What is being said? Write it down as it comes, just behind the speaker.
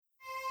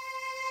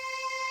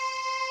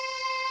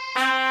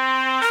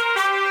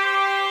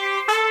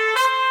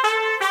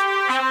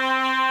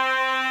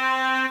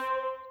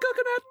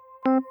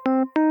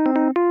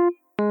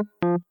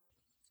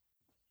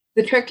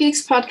The Trek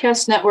Geeks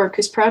Podcast Network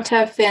is proud to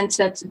have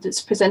Fansets as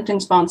its presenting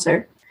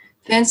sponsor.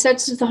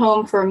 Fansets is the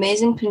home for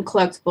amazing pin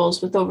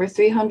collectibles with over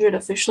 300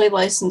 officially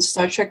licensed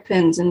Star Trek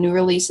pins and new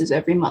releases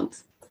every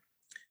month.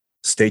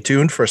 Stay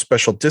tuned for a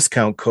special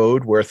discount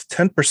code worth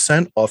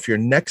 10% off your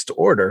next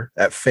order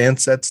at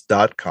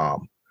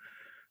fansets.com.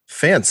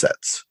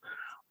 Fansets.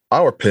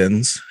 Our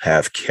pins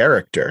have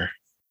character.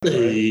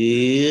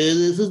 Hey,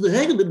 this is the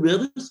Hageman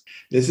Brothers.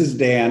 This is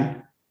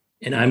Dan.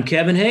 And I'm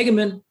Kevin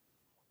Hageman.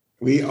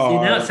 We are. See,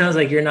 now it sounds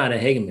like you're not a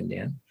Hageman,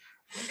 Dan.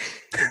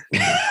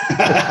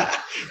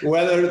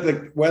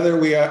 whether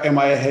we are, am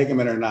I a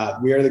Hageman or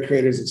not, we are the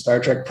creators of Star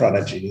Trek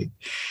Prodigy,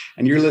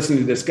 and you're listening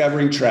to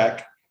Discovering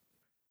Trek.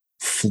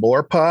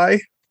 Floor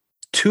pie,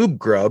 tube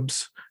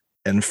grubs,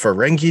 and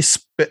Ferengi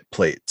spit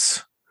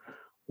plates.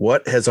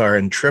 What has our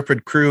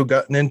intrepid crew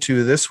gotten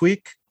into this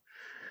week?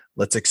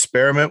 Let's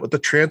experiment with the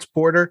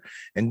transporter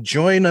and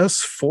join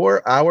us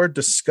for our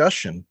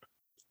discussion.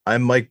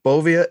 I'm Mike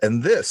Bovia,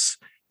 and this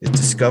is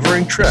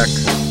Discovering Trek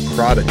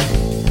Prodigy.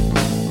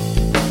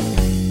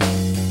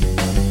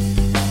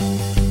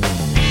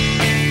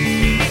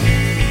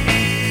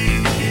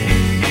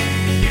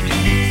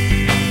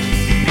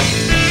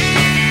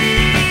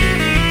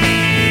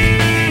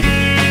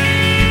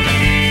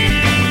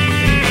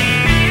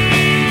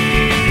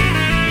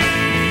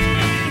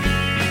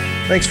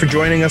 Thanks for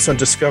joining us on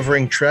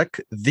Discovering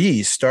Trek,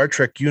 the Star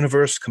Trek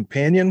Universe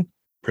companion,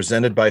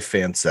 presented by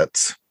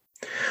Fansets.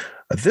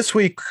 This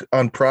week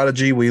on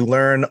Prodigy, we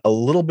learn a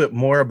little bit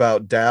more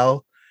about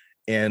Dal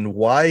and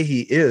why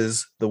he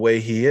is the way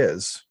he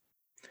is.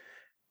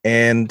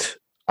 And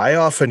I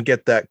often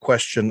get that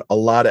question a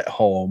lot at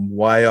home.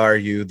 Why are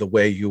you the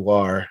way you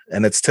are?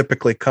 And it's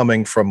typically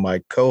coming from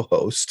my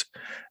co-host.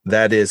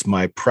 That is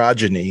my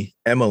progeny,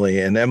 Emily.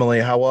 And Emily,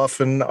 how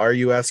often are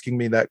you asking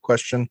me that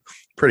question?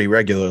 Pretty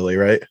regularly,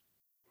 right?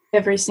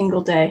 Every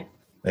single day.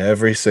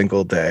 Every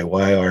single day.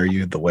 Why are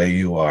you the way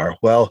you are?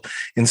 Well,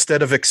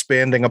 instead of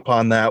expanding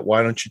upon that,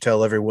 why don't you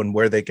tell everyone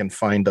where they can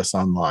find us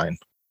online?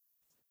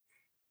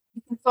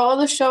 You can follow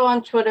the show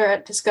on Twitter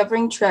at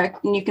Discovering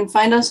Trek, and you can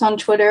find us on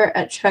Twitter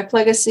at Trek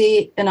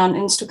Legacy and on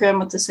Instagram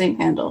with the same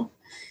handle.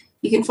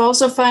 You can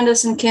also find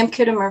us in Camp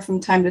Kittimer from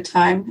time to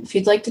time. If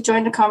you'd like to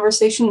join the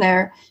conversation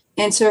there,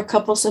 answer a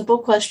couple simple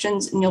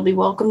questions, and you'll be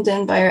welcomed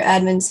in by our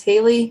admins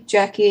Haley,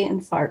 Jackie,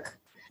 and Fark.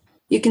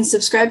 You can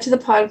subscribe to the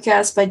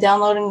podcast by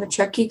downloading the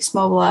Trek Geeks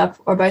mobile app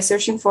or by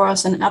searching for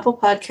us on Apple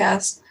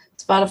Podcasts,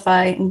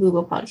 Spotify, and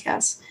Google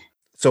Podcasts.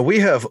 So we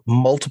have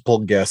multiple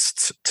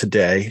guests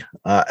today.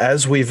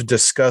 As we've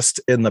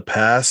discussed in the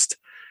past,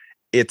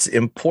 it's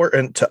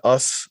important to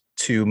us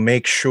to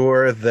make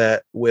sure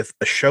that with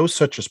a show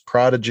such as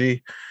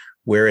Prodigy,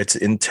 where it's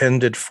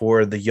intended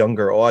for the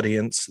younger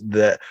audience,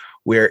 that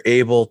we're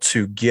able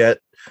to get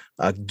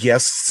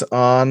guests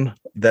on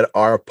that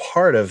are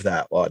part of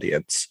that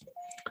audience.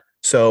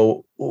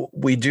 So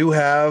we do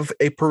have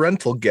a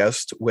parental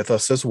guest with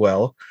us as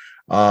well.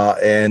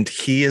 And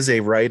he is a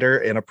writer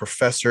and a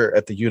professor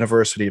at the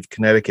University of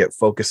Connecticut,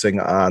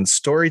 focusing on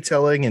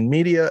storytelling in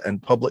media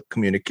and public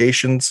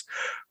communications.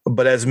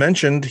 But as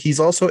mentioned, he's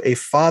also a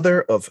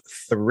father of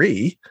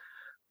 3.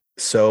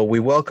 So we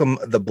welcome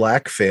the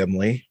Black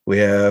family. We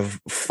have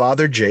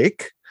Father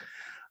Jake,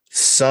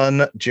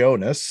 son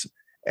Jonas,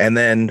 and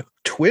then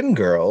twin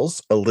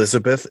girls,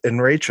 Elizabeth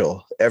and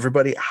Rachel.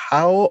 Everybody,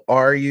 how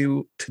are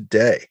you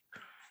today?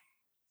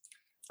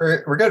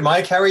 We're good,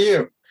 Mike. How are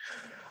you?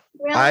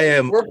 Really?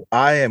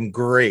 I am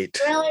great.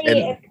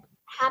 Really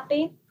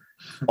happy.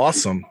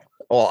 Awesome.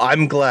 Well,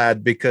 I'm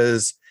glad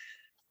because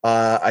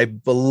I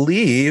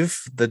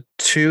believe the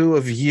 2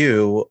 of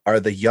you are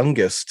the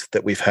youngest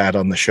that we've had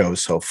on the show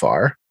so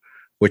far,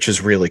 which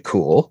is really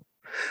cool.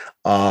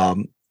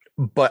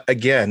 But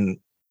again,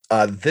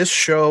 this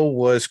show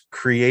was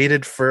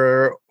created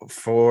for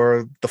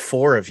the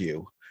 4 of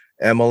you,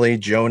 Emily,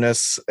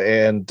 Jonas,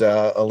 and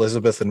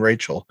Elizabeth and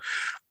Rachel.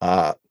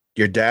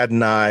 Your dad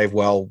and I,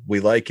 well, we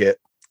like it.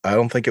 I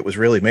don't think it was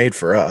really made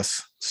for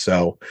us.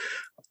 So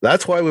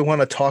that's why we want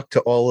to talk to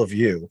all of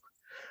you.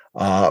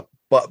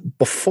 But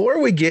before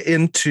we get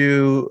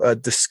into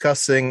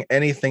discussing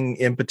anything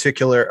in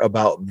particular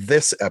about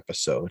this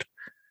episode,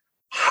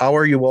 how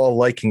are you all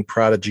liking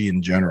Prodigy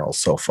in general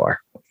so far?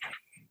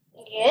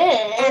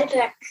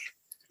 Good.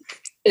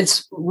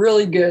 It's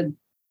really good.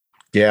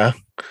 Yeah.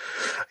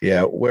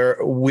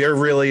 We're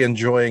really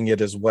enjoying it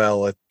as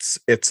well.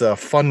 It's a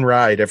fun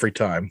ride every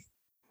time.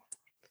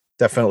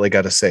 Definitely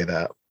got to say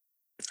that.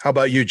 How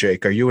about you,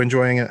 Jake? Are you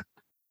enjoying it?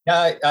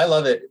 Yeah, I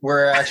love it.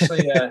 We're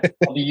actually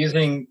I'll be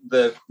using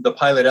the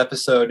pilot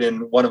episode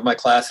in one of my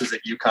classes at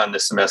UConn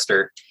this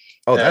semester.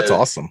 Oh, that's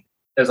awesome.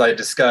 As I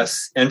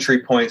discuss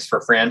entry points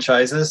for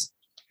franchises.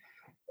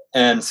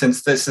 And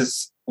since this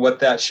is what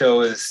that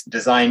show is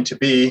designed to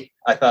be,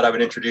 I thought I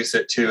would introduce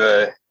it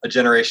to a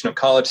generation of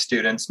college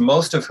students,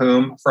 most of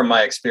whom, from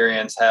my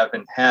experience,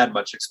 haven't had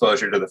much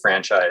exposure to the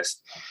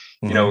franchise.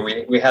 Mm-hmm. You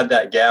know, we had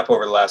that gap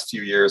over the last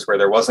few years where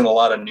there wasn't a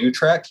lot of new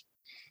Trek.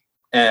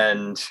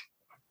 And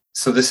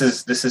so this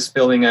is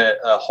filling a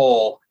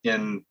hole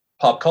in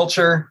pop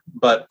culture,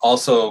 but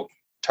also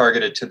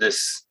targeted to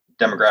this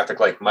demographic,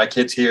 like my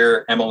kids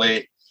here,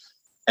 Emily,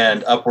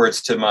 and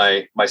upwards to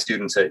my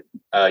students at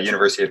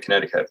University of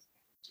Connecticut.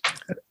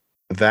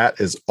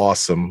 That is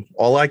awesome.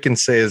 All I can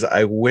say is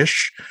I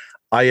wish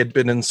I had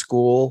been in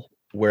school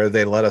where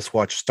they let us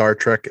watch Star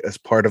Trek as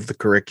part of the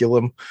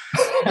curriculum.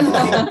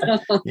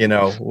 You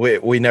know,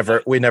 we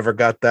never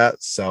got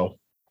that. So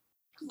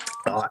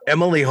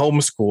Emily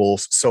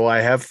homeschools, so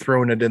I have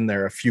thrown it in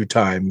there a few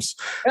times.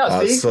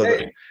 Yeah,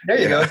 see, there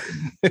you go.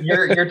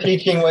 You're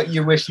teaching what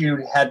you wish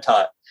you had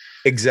taught.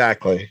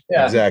 Exactly.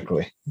 Yeah.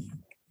 Exactly.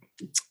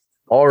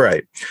 All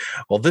right.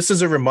 Well, this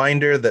is a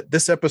reminder that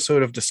this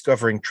episode of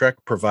Discovering Trek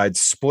provides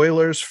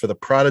spoilers for the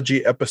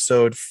Prodigy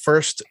episode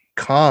First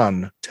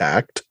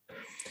Contact.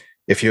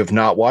 If you have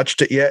not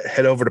watched it yet,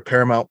 head over to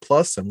Paramount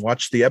Plus and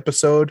watch the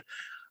episode,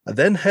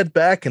 then head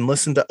back and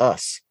listen to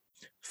us.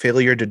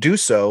 Failure to do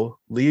so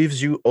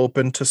leaves you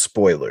open to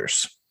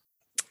spoilers.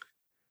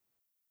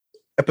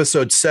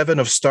 Episode 7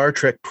 of Star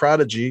Trek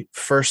Prodigy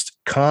First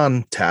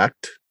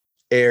Contact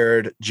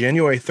aired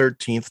January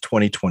 13th,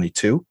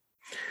 2022.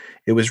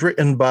 It was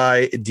written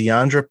by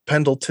Deandra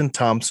Pendleton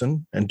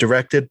Thompson and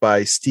directed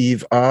by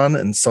Steve Ahn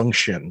and Sung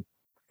Shin.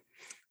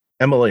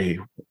 Emily,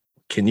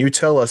 can you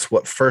tell us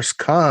what First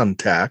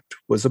Contact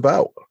was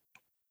about?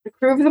 The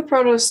crew of the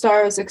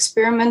Protostar is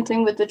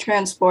experimenting with the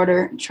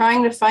transporter,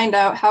 trying to find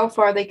out how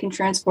far they can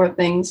transport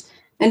things,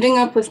 ending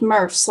up with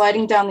Murph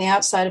sliding down the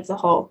outside of the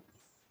hull.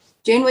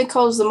 Janeway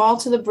calls them all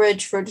to the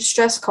bridge for a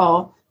distress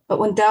call, but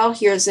when Dal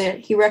hears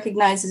it, he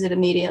recognizes it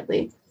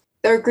immediately.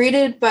 They're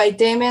greeted by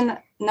Damon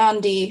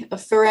Nandi, a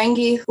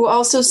Ferengi who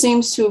also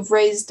seems to have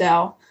raised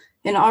Dal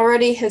and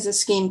already has a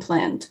scheme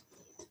planned.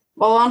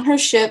 While on her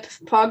ship,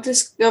 Pog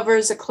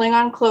discovers a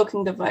Klingon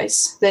cloaking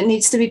device that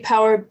needs to be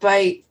powered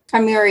by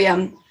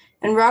chimerium,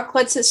 and Rock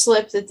lets it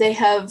slip that they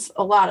have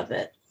a lot of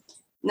it.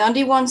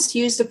 Nandi wants to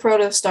use the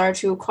Protostar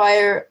to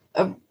acquire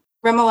a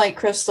Remolite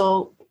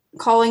crystal,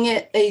 calling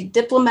it a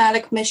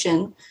diplomatic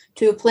mission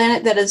to a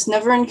planet that has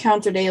never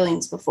encountered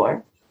aliens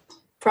before.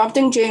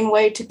 Prompting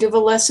Janeway to give a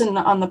lesson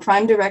on the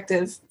Prime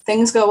Directive,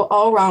 things go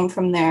all wrong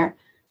from there,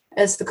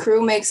 as the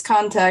crew makes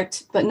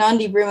contact, but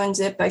Nandi ruins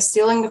it by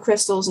stealing the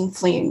crystals and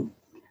fleeing.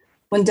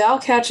 When Dal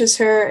catches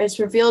her, it's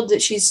revealed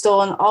that she's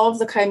stolen all of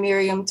the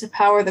chimerium to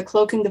power the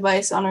cloaking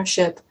device on her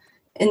ship,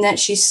 and that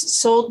she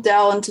sold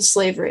Dal into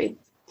slavery.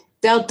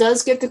 Dal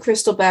does get the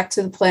crystal back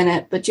to the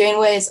planet, but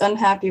Janeway is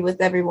unhappy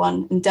with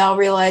everyone, and Dal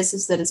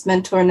realizes that his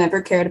mentor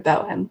never cared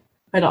about him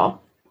at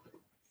all.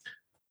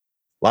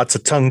 Lots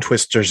of tongue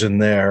twisters in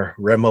there.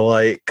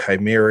 Remolite,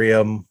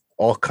 chimerium,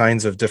 all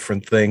kinds of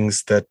different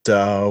things that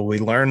we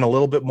learn a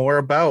little bit more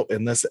about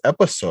in this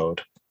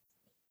episode.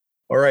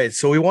 All right,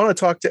 so we want to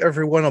talk to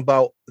everyone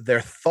about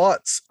their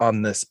thoughts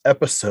on this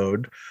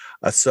episode.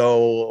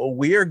 So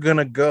we are going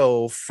to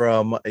go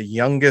from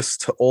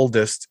youngest to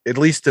oldest, at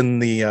least in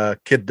the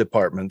kid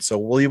department. So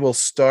we will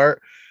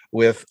start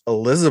with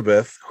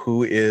Elizabeth,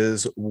 who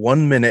is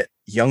 1 minute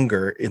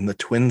younger in the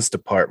twins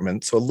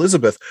department. So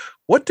Elizabeth,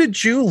 what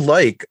did you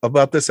like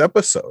about this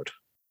episode?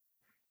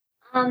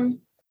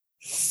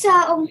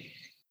 So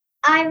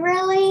I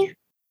really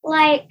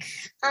like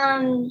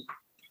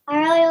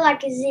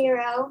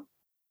Zero.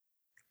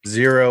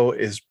 Zero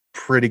is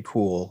pretty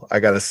cool, I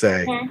gotta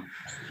say. Yeah.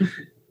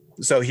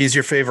 So he's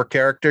your favorite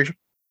character?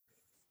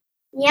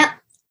 Yep.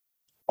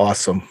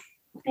 Awesome.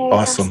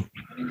 Awesome.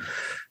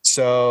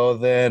 So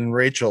then,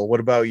 Rachel, what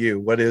about you?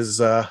 What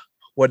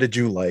did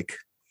you like?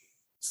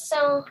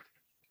 So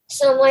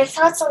my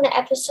thoughts on the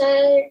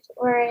episode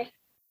were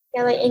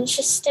really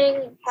interesting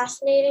and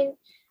fascinating.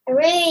 I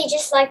really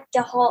just liked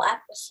the whole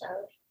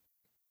episode.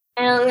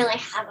 I don't really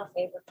have a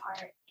favorite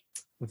part.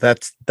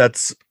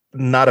 That's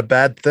not a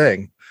bad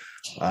thing.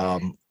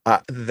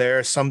 There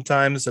are some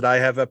times that I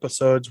have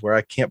episodes where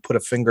I can't put a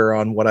finger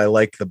on what I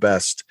like the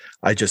best.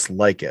 I just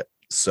like it.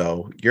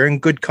 So you're in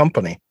good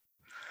company.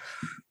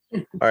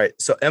 All right.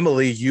 So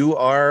Emily, you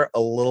are a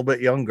little bit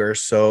younger,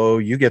 so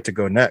you get to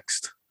go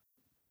next.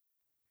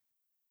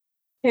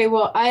 Okay,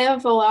 well, I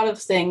have a lot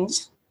of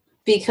things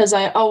because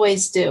I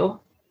always do.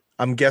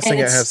 I'm guessing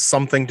it has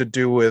something to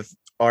do with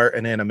art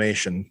and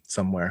animation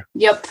somewhere.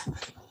 Yep.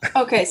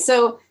 Okay,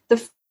 so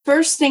the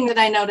first thing that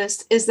I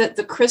noticed is that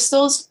the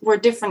crystals were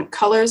different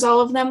colors,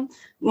 all of them.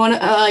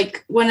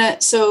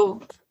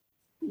 So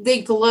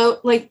they glow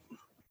like.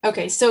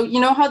 Okay, so you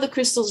know how the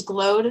crystals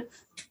glowed?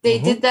 They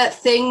did that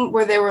thing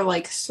where they were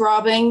like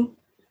throbbing,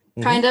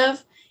 kind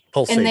of.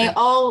 Pulsating. And they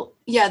all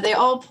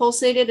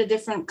pulsated a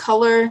different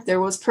color. There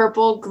was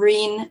purple,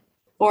 green,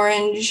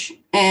 orange,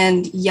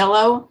 and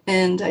yellow,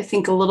 and I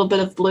think a little bit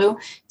of blue.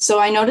 So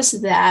I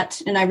noticed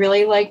that, and I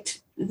really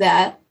liked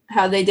that,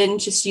 how they didn't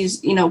just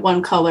use,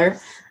 one color.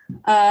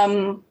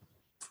 I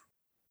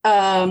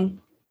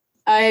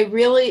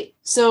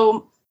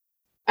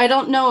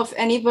don't know if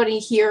anybody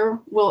here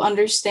will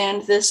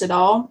understand this at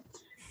all.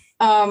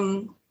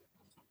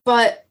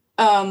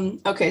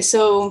 Okay,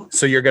 so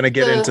you're going to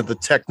get into the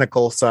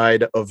technical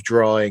side of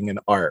drawing and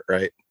art,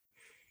 right?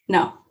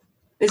 No,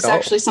 it's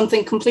actually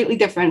something completely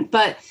different.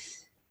 But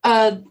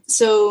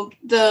So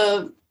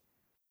the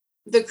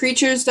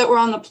creatures that were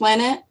on the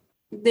planet,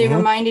 they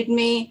reminded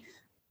me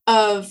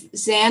of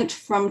Zant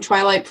from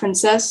Twilight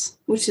Princess,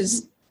 which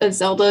is a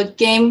Zelda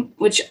game,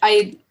 which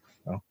I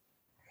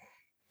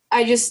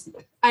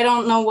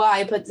don't know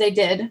why, but they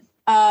did.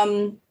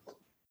 And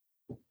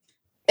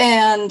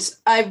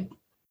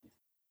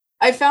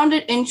I found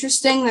it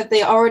interesting that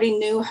they already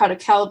knew how to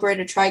calibrate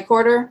a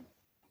tricorder.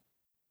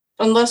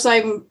 Unless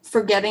I'm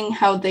forgetting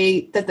how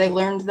they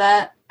learned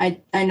that.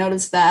 I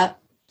noticed that.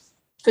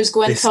 Because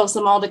Gwen tells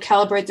them all to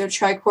calibrate their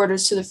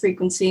tricorders to the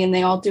frequency, and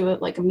they all do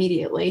it like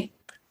immediately.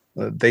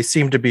 They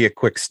seem to be a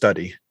quick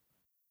study.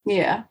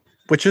 Yeah.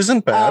 Which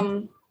isn't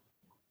bad.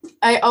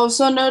 I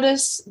also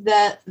noticed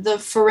that the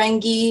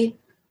Ferengi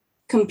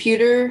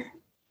computer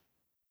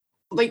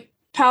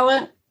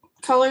palette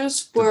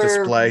colors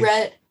were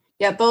red.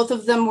 Yeah, both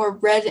of them were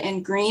red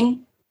and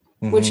green,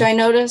 which I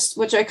noticed,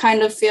 which I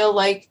kind of feel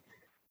like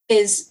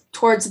is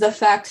towards the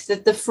fact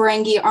that the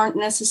Ferengi aren't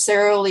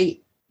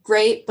necessarily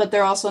great, but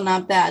they're also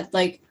not bad.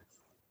 Like,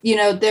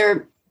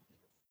 they're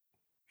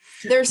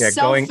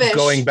selfish.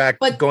 Going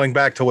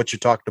back to what you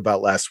talked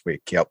about last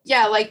week. Yep.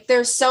 Yeah, like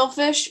they're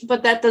selfish,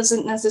 but that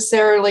doesn't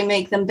necessarily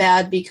make them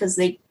bad because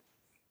they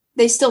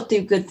still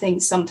do good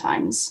things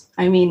sometimes.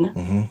 I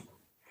mean,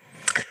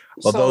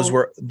 well,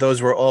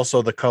 those were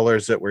also the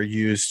colors that were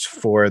used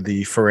for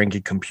the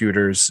Ferengi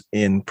computers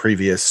in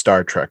previous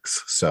Star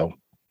Treks. So,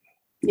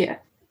 yeah.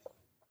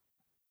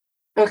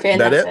 Okay,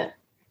 and that's it.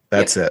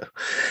 That's it.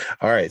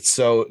 All right.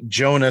 So,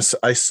 Jonas,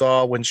 I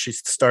saw when she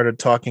started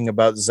talking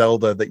about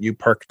Zelda that you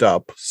perked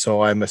up.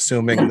 So I'm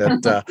assuming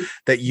that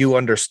that you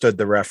understood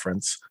the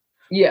reference.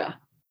 Yeah.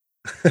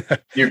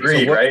 You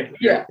agreed, right?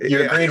 Yeah.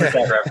 You agreed with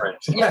that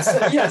reference.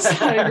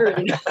 Yes, I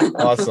agreed.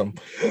 Awesome.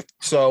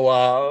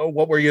 So,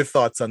 what were your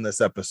thoughts on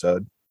this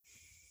episode?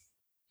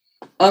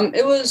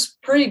 It was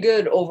pretty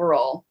good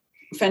overall.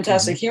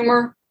 Fantastic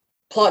humor,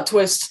 plot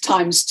twist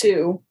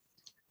 ×2,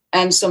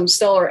 and some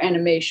stellar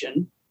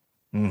animation,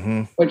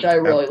 which I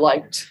really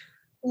liked.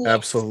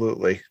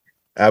 Absolutely.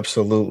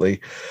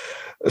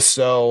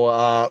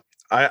 So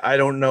I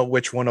don't know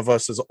which one of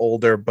us is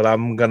older, but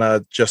I'm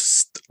gonna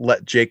just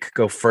let Jake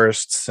go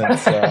first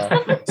since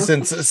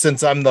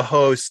since I'm the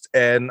host,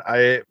 and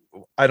I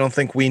don't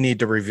think we need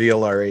to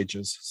reveal our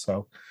ages.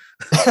 So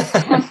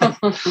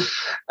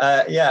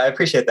yeah, I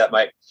appreciate that,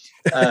 Mike.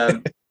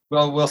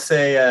 Well, we'll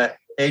say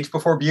age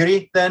before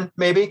beauty, then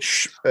maybe.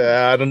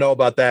 I don't know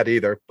about that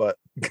either, but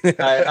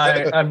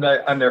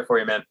I'm there for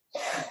you, man.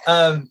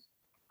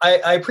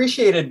 I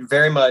appreciated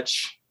very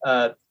much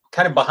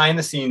kind of behind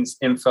the scenes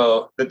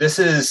info that this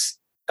is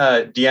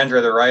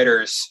Deandra, the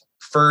writer's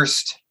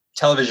first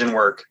television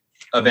work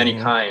of any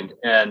kind.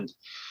 And,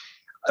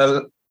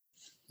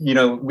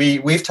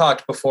 we've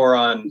talked before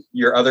on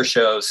your other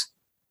shows.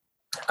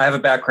 I have a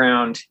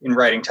background in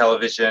writing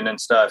television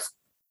and stuff.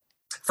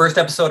 First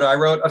episode I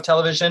wrote of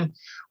television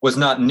was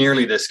not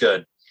nearly this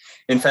good.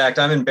 In fact,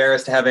 I'm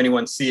embarrassed to have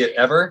anyone see it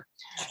ever.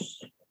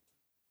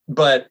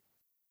 But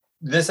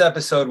this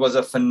episode was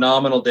a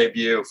phenomenal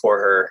debut for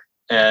her,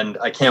 and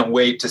I can't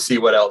wait to see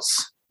what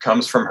else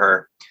comes from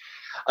her.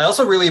 I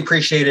also really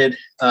appreciated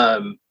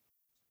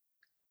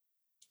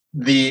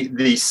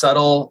the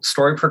subtle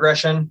story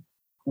progression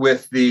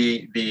with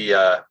the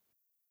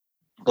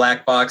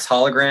black box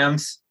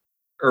holograms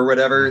or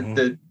whatever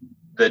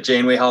the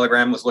Janeway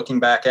hologram was looking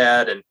back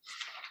at,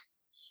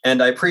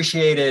 and I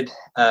appreciated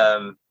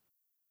kind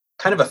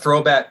of a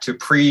throwback to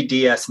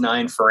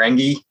pre-DS9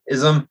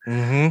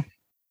 Ferengi-ism.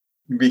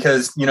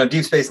 Because,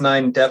 Deep Space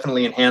Nine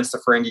definitely enhanced the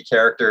Ferengi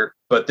character,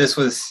 but this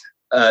was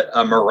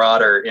a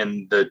marauder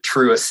in the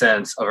truest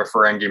sense of a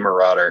Ferengi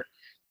marauder.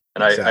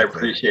 And I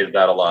appreciated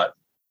that a lot.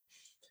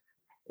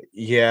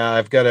 Yeah,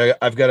 I've got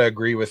to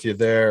agree with you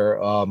there.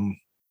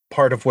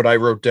 Part of what I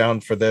wrote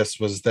down for this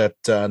was that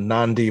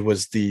Nandi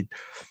was the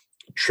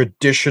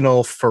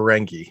traditional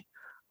Ferengi.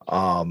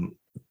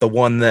 The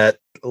one that,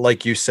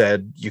 like you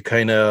said,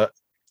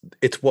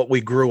 it's what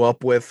we grew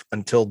up with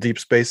until Deep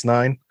Space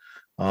Nine.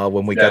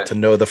 When we got to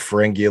know the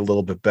Ferengi a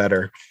little bit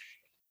better.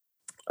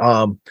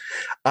 I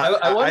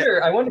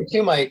wonder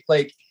too, Mike,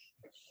 like,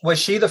 was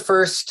she the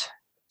first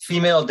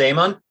female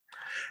daemon?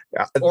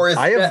 Or is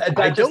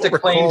that just a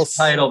claims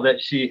title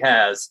that she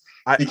has?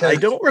 I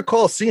don't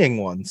recall seeing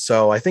one,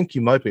 so I think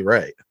you might be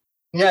right.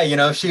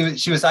 Yeah,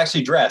 she was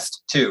actually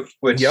dressed too,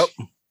 which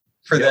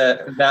for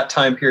that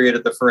time period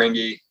of the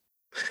Ferengi,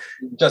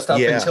 just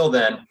up until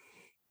then,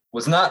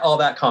 was not all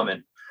that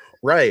common.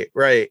 Right.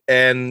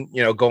 And,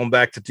 going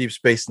back to Deep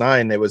Space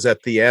Nine, it was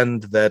at the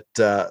end that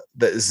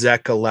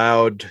Zek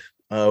allowed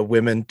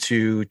women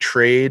to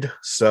trade.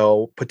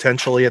 So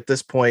potentially at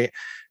this point,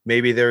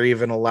 maybe they're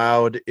even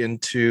allowed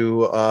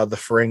into the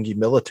Ferengi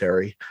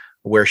military,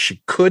 where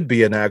she could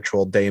be an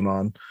actual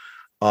daemon.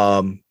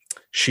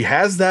 She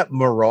has that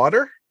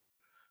marauder.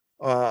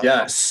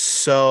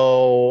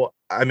 So,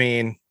 I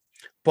mean,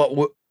 but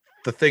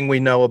the thing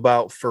we know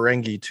about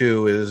Ferengi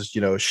too is,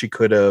 she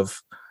could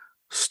have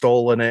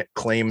stolen it,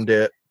 claimed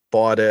it,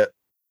 bought it,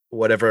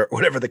 whatever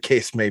the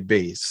case may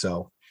be.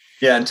 So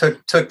Yeah, and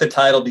took the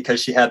title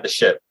because she had the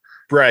ship.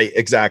 Right.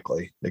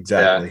 Exactly.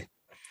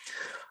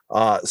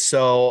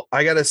 So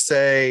I got to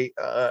say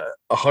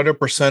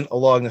 100%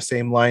 along the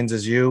same lines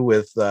as you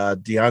with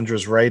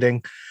Deandra's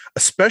writing,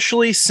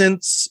 especially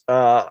since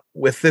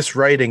with this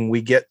writing,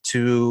 we get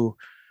a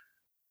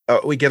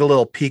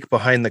little peek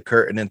behind the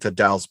curtain into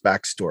Dal's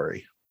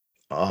backstory.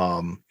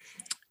 And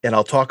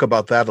I'll talk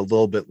about that a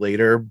little bit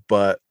later,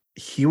 but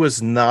he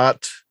was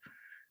not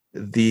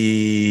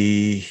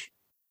the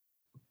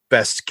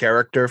best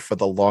character for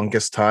the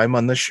longest time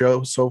on the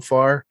show so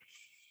far.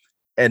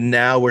 And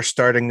now we're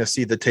starting to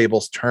see the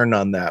tables turn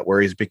on that,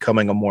 where he's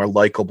becoming a more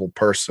likable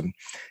person.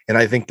 And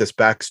I think this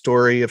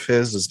backstory of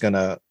his is going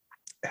to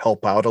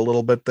help out a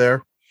little bit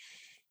there.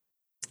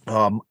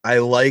 I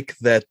like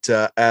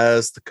that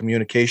as the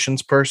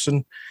communications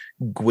person,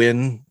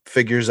 Gwyn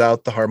figures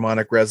out the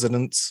harmonic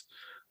resonance.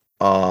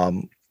 I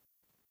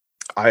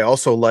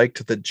also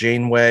liked that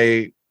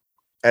Janeway,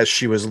 as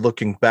she was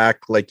looking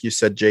back, like you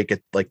said, Jake,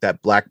 at like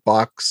that black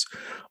box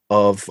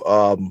of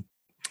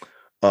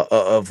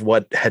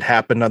what had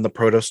happened on the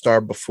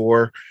Protostar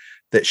before,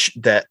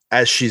 that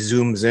as she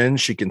zooms in,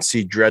 she can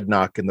see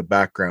Dreadnought in the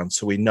background.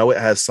 So we know it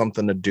has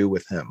something to do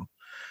with him.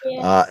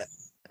 Yeah.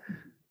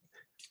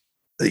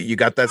 You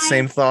got that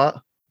same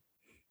thought?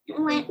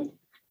 When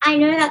I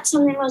know that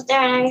something was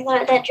there, and I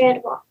thought that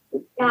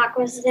Dreadnought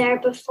was there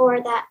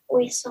before that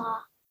we saw.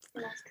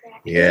 That's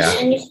correct.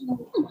 Yeah.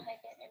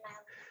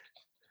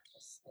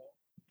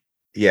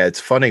 Yeah, it's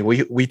funny.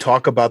 We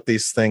talk about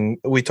these things.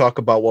 We talk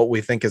about what we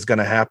think is going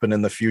to happen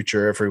in the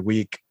future every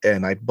week,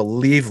 and I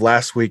believe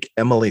last week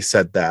Emily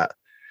said that.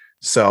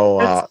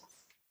 So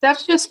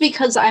that's just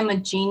because I'm a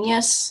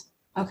genius.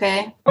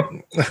 Okay.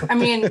 I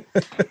mean,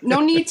 no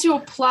need to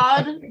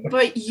applaud,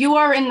 but you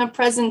are in the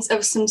presence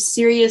of some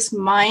serious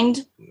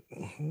mind.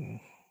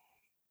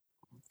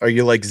 Are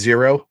you like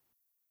Zero?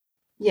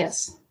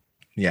 Yes.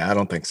 Yeah, I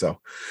don't think so.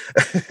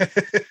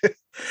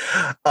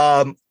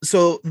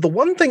 So the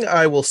one thing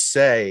I will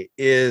say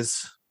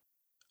is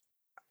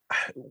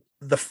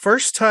the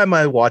first time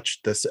I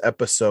watched this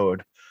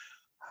episode,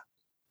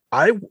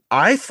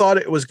 I thought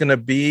it was going to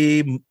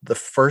be the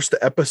first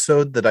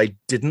episode that I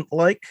didn't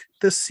like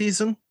this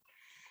season.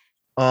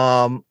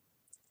 And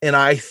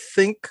I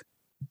think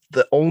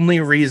the only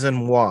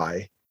reason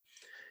why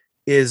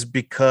is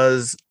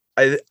because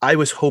I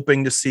was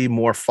hoping to see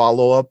more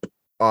follow-up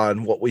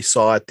on what we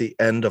saw at the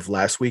end of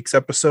last week's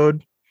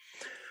episode.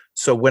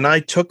 So when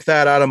I took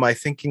that out of my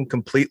thinking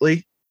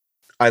completely,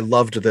 I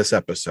loved this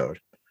episode.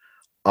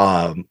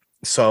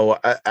 So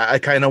I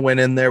kind of went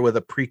in there with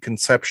a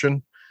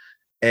preconception,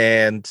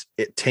 and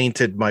it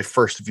tainted my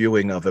first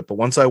viewing of it. But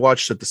once I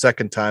watched it the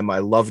second time, I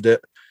loved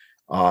it.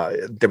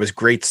 There was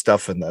great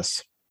stuff in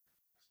this.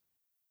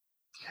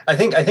 I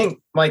think,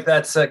 Mike,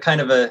 that's a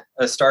kind of a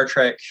Star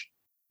Trek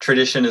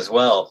tradition as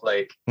well.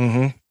 Like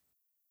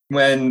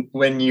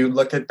when you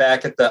look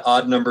back at the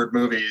odd numbered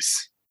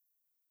movies,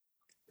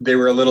 they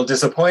were a little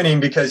disappointing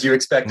because you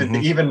expected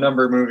the even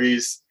number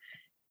movies.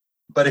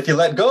 But if you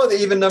let go of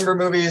the even number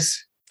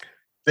movies,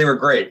 they were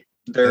great.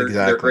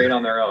 They're great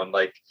on their own.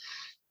 Like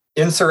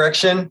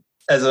Insurrection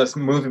as a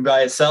movie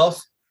by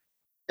itself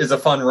is a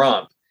fun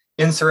romp.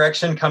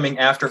 Insurrection coming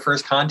after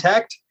First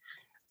Contact,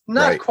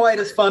 not quite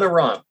as fun a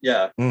romp.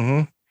 Yeah.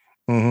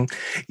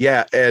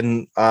 Yeah.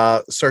 And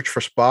Search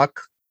for Spock,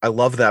 I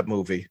love that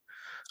movie.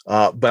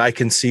 But I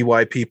can see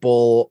why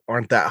people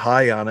aren't that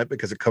high on it,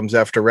 because it comes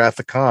after Wrath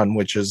of Khan,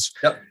 which is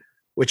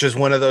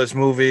one of those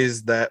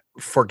movies that,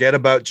 forget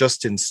about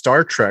just in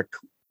Star Trek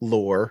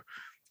lore.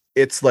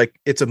 It's like,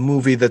 it's a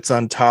movie that's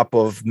on top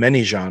of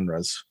many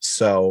genres.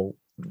 So,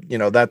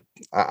 that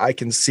I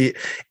can see it.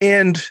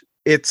 And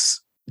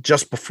it's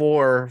just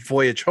before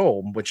Voyage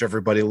Home, which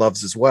everybody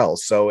loves as well.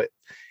 So it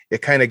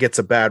kind of gets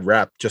a bad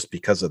rap just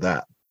because of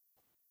that.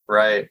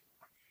 Right.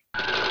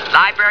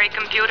 Library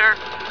computer.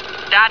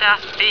 Data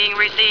being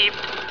received.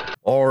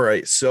 All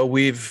right, so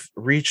we've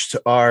reached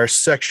our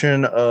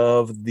section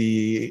of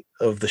the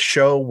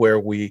show where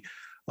we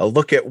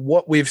look at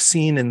what we've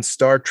seen in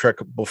Star Trek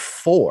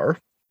before.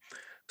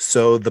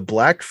 So the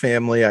Black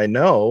family, I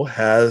know,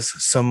 has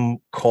some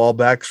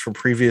callbacks from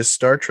previous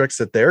Star Treks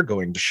that they're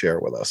going to share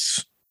with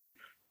us.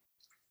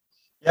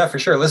 Yeah, for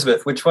sure.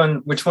 Elizabeth, which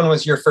one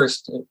was your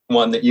first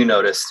one that you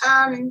noticed?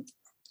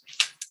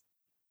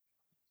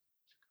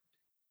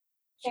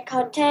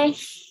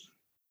 Chakotay.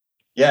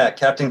 Yeah,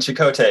 Captain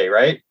Chakotay,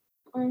 right?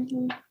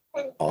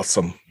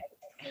 Awesome.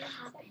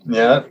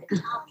 Yeah.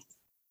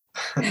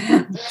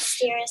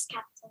 Mysterious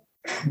captain.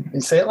 You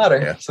say it louder.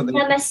 Yeah. So the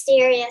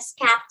mysterious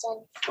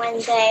captain when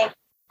they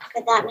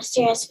did that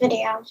mysterious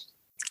video.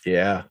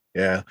 Yeah.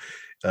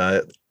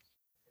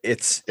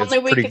 It's only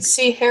we could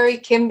see Harry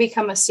Kim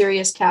become a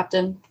serious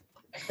captain.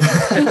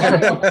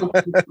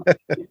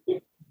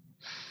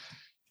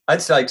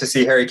 I'd like to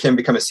see Harry Kim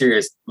become a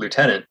serious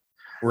lieutenant.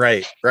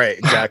 Right.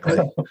 Exactly.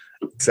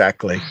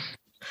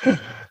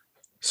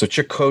 So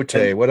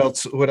Chakotay,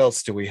 what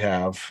else do we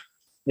have?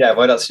 Yeah,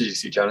 what else did you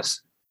see,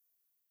 Jonas?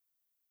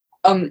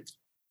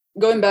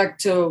 Going back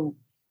to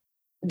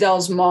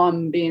Dell's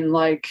mom being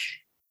like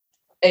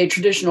a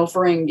traditional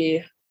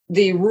Ferengi.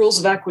 The rules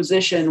of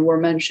acquisition were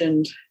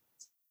mentioned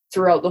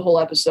throughout the whole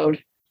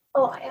episode.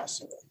 Oh, I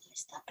also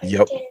realized that. I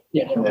Yep. didn't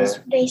think it was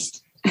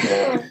based on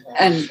the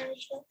And-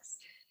 franchise.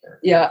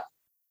 Yeah.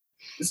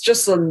 It's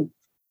just a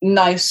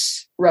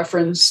nice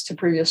reference to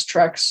previous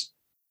Treks.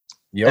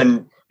 Yep.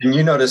 And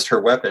you noticed her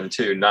weapon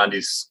too,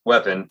 Nandi's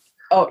weapon.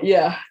 Oh,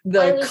 yeah. I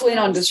The was Klingon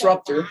gonna say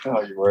Disruptor. that.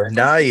 Oh, you were.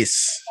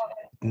 Nice.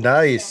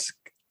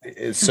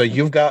 So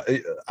you've got,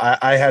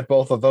 I had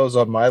both of those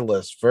on my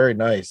list. Very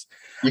nice.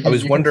 I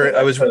was wondering,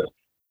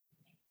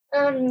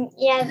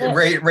 Yeah,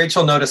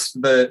 Rachel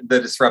noticed the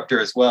disruptor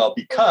as well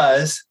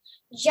because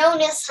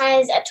Jonas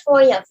has a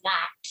toy of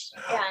that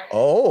gun.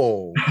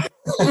 oh,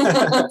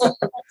 That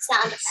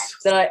sound effect.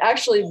 That I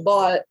actually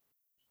bought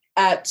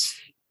at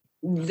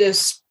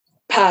this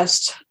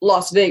past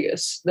Las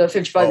Vegas, the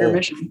 55-year Oh.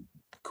 mission.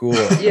 cool.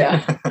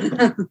 Yeah.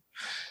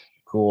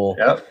 Cool.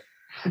 Yep.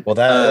 Well,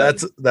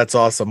 that's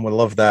awesome. We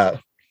love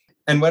that.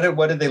 And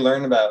what did they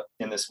learn about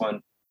in this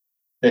one?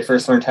 They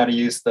first learned how to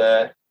use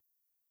the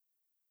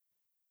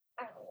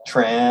I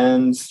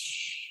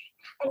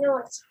know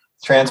it's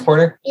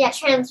transporter.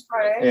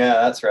 transporter. Yeah,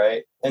 that's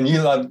right. And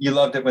you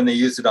loved it when they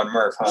used it on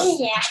Murph, huh?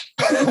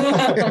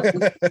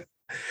 Yeah.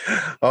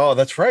 Oh,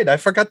 that's right. I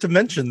forgot to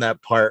mention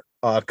that part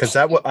because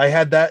I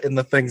had that in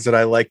the things that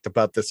I liked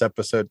about this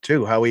episode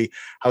too. How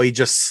he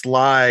just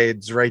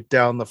slides right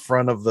down the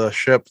front of the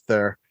ship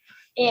there.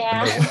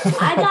 Yeah.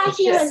 I thought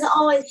he was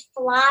always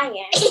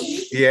flying.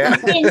 Yeah.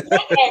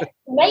 It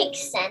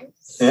makes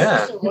sense.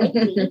 Yeah. He would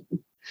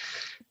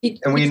be.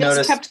 And we He just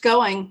noticed. kept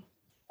going.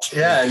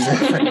 Yeah,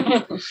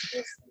 exactly.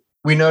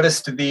 We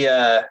noticed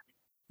the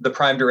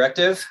Prime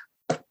Directive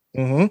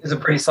Mm-hmm. is a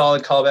pretty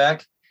solid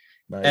callback.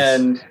 Nice.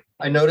 And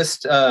I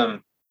noticed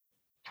that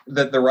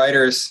the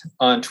writers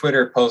on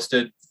Twitter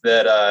posted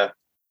that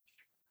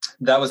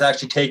that was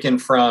actually taken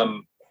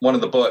from one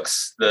of the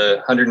books,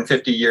 the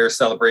 150-year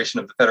celebration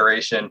of the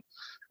Federation,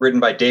 written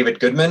by David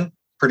Goodman,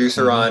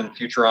 producer on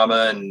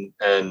Futurama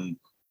and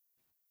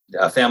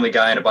Family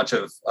Guy and a bunch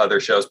of other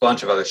shows.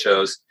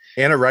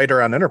 And a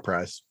writer on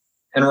Enterprise.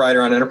 And a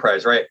writer on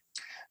Enterprise, right?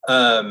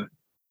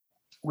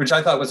 Which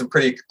I thought was a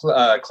pretty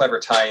clever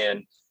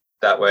tie-in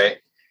that way.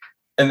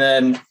 And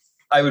then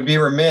I would be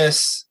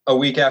remiss a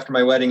week after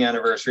my wedding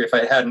anniversary if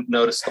I hadn't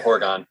noticed the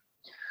Horgon.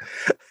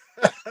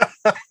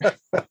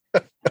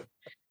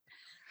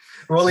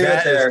 We'll leave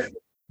it there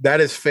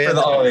That is for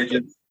the all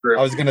fantastic. ages group.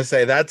 I was going to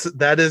say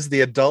that is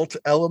the adult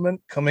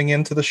element coming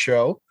into the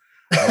show.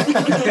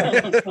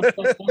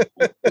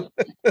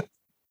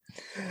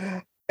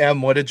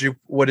 Em, what did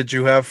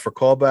you have for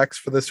callbacks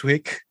for this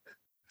week?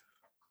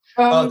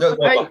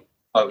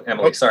 Oh,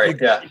 Emily, sorry.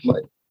 Yeah,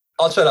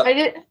 I'll shut up. I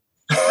did.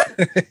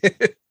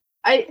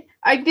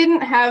 I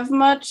didn't have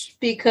much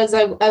because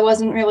I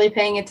wasn't really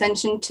paying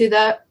attention to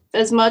that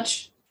as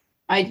much.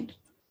 I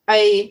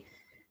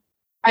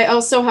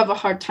also have a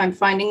hard time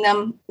finding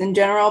them in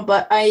general,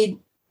 but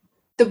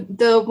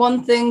the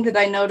one thing that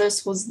I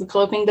noticed was the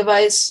cloaking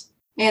device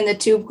and the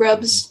tube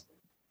grubs.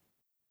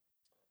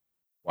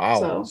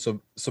 Wow.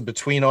 So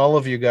between all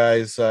of you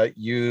guys,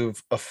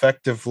 you've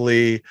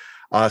effectively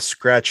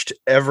scratched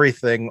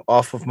everything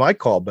off of my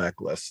callback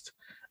list,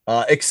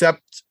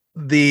 except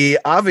the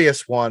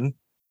obvious one.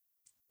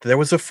 There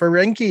was a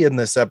Ferengi in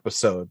this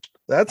episode.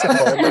 That's a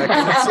callback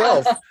in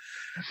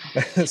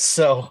itself.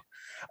 So,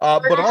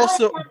 but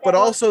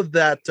also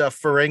that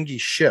Ferengi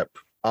ship.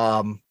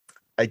 I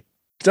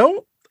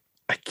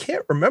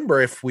can't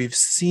remember if we've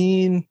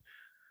seen.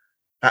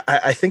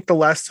 I think the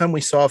last time we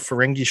saw a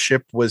Ferengi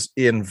ship was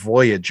in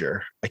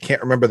Voyager. I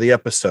can't remember the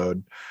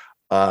episode,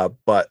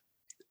 but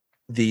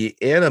the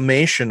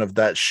animation of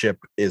that ship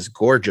is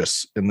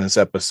gorgeous in this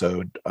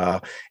episode.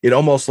 It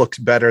almost looks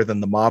better than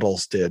the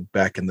models did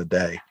back in the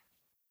day.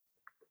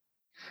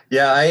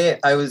 Yeah,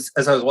 I was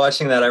as I was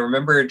watching that, I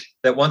remembered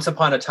that once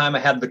upon a time I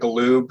had the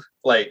Galoob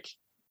like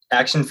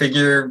action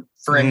figure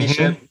Ferengi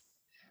ship,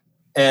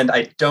 and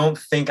I don't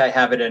think I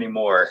have it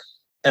anymore.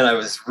 And I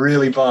was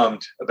really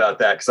bummed about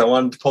that because I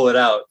wanted to pull it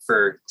out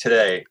for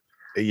today.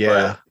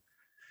 Yeah.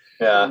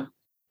 But,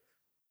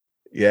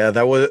 yeah.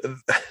 That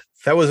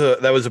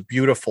was a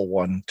beautiful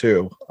one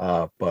too.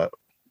 But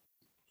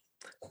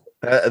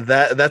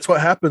that's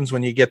what happens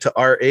when you get to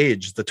our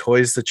age. The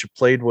toys that you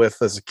played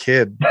with as a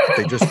kid,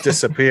 they just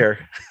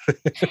disappear.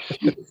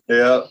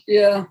 Yeah.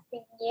 Yeah.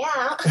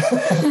 Yeah.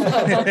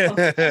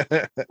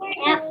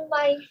 And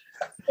my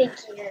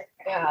figure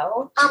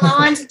go. I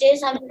want to do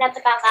something that's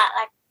about that,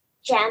 like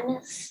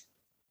gems.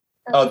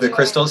 Oh, the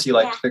crystals? You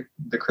like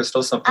the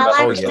crystals? Something about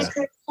I like the the crystals?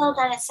 crystal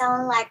that is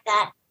sounding like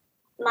that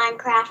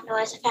Minecraft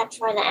noise effect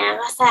for the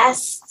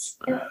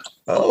amethyst.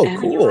 Oh,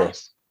 cool.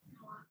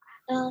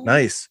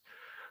 Nice.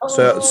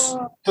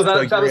 So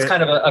that was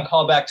kind of a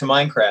callback to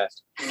Minecraft.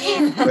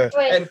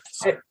 Wait. And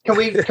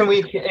can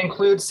we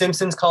include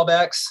Simpsons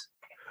callbacks?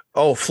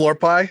 Oh, floor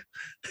pie.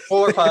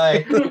 Floor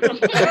pie.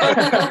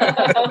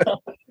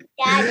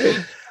 Daddy.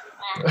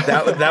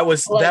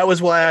 That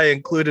was why I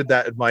included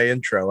that in my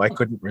intro. I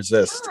couldn't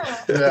resist.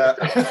 Oh. Yeah.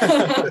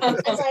 I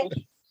was like,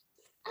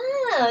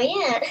 oh,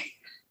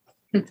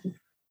 yeah.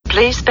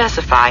 Please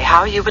specify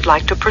how you would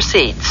like to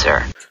proceed,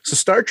 sir. So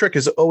Star Trek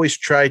has always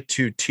tried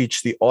to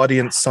teach the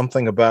audience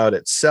something about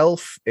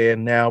itself,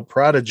 and now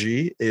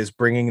Prodigy is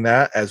bringing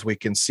that, as we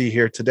can see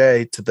here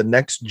today, to the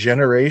next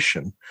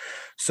generation.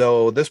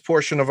 So this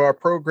portion of our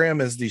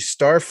program is the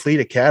Starfleet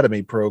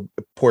Academy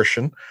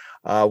portion,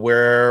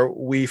 where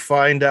we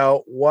find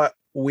out what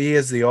we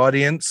as the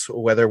audience,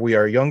 whether we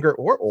are younger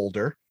or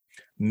older,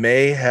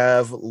 may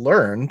have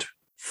learned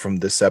from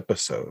this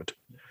episode.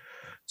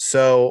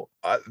 So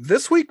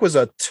this week was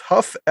a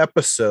tough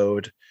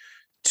episode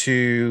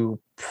to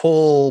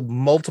pull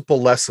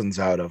multiple lessons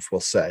out of,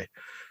 we'll say.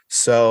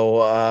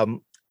 So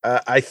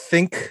I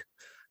think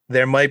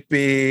there might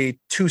be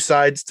two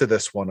sides to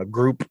this one, a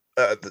group,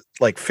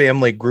 like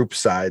family group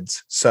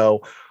sides.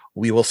 So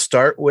we will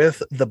start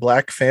with the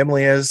Black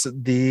family as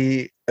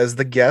the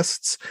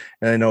guests.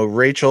 And I know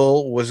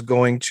Rachel was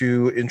going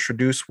to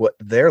introduce what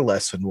their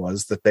lesson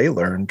was that they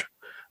learned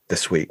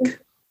this week.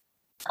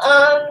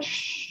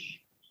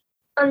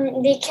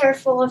 Be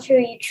careful of who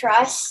you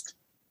trust.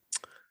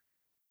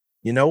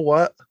 You know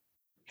what?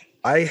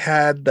 I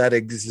had that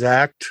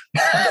exact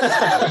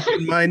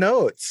in my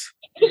notes.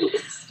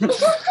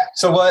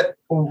 So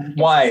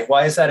why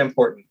is that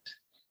important?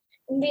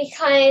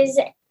 Because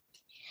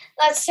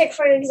let's take,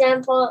 for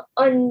example,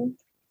 on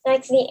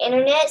like the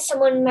internet,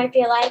 someone might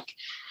be like,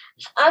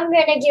 I'm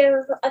going to give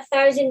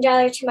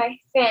 $1,000 to my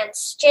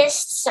friends.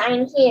 Just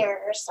sign here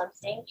or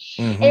something.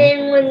 Mm-hmm. And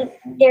then when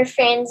their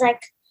friends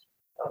like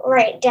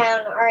write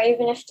down, or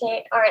even if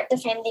they aren't the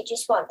fan, they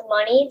just want the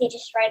money, they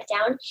just write it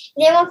down.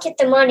 They won't get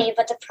the money,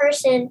 but the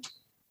person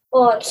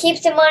will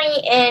keep the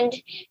money and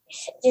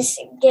just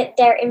get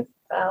their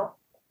info.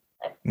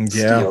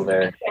 Steal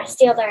their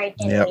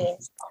identity.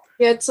 Yep.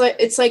 Yeah,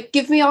 it's like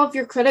give me all of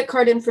your credit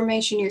card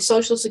information, your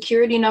social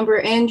security number,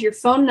 and your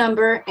phone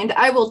number, and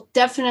I will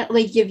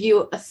definitely give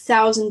you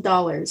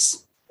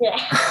 $1,000. Yeah.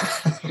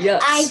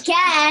 Yes. I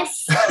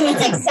guess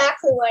that's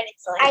exactly what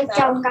it's like.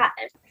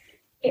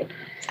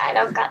 I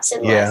don't got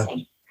similar. Yeah.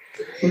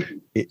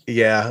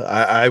 Yeah,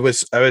 I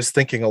was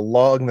thinking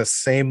along the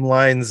same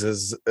lines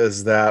as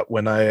that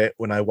when I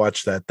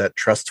watched that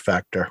trust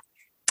factor.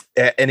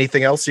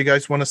 Anything else you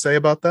guys want to say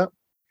about that?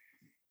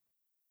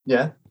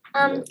 Yeah.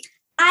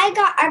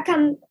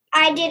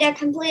 I did a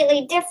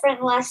completely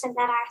different lesson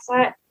that I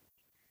thought.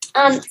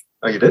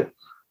 Oh, you did?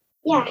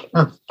 Yeah.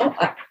 Huh.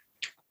 I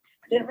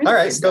didn't All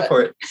right, realize go that.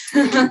 for it.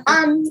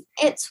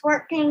 It's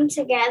working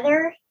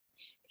together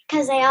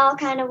because they all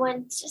kind of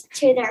went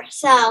to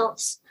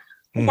themselves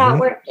without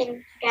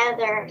working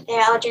together.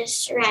 They all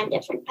just ran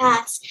different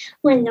paths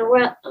when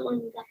the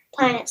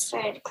planet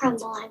started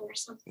crumbling or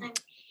something.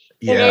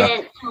 They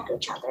didn't help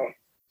each other.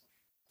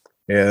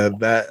 Yeah,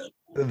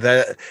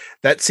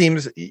 that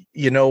seems,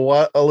 you know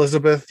what,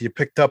 Elizabeth, you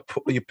picked up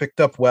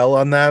well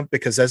on that,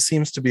 because that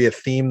seems to be a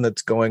theme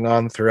that's going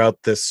on throughout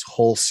this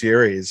whole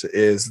series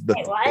is the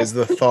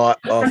thought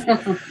of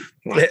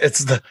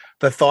it's the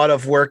thought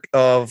of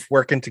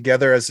working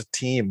together as a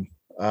team.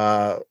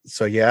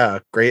 So yeah,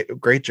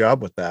 great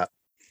job with that.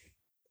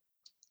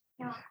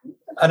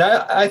 And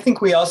I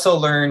think we also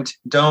learned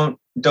don't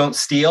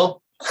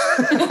steal.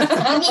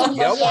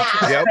 Yep.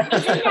 Yeah,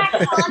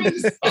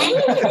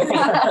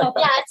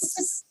 it's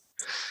just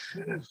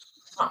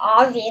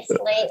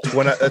obviously.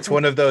 It's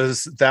one of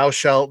those thou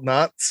shalt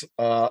nots.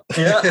 Yeah.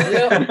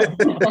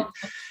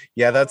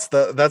 Yeah, that's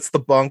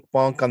the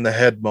bonk on the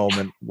head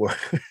moment where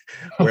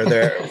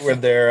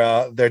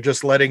they're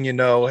just letting you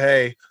know,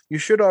 hey, you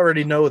should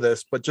already know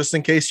this, but just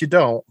in case you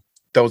don't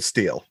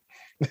steal.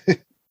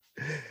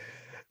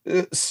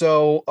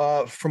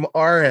 So from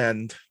our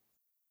end,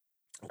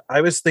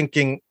 I was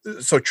thinking,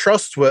 so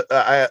trust was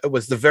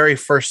the very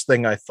first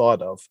thing I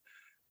thought of,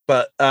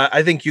 but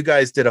I think you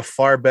guys did a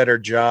far better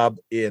job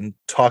in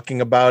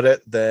talking about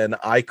it than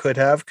I could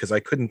have, because I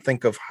couldn't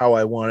think of how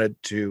I wanted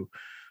to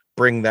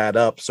bring that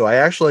up. So I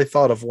actually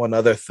thought of one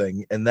other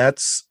thing, and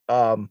that's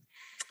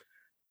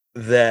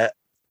that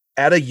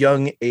at a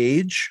young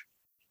age,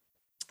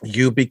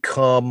 you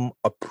become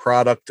a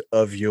product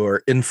of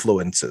your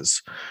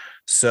influences.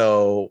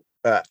 So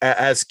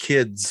as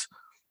kids,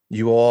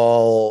 you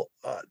all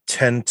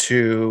tend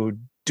to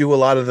do a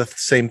lot of the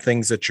same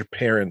things that your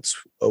parents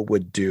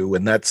would do,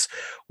 and that's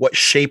what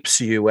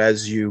shapes you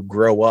as you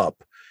grow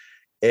up.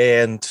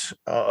 And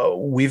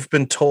we've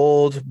been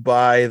told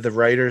by the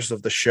writers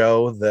of the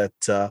show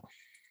that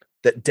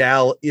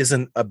Dal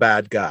isn't a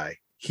bad guy;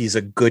 he's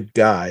a good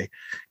guy.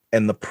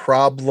 And the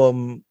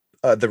problem,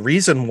 the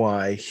reason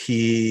why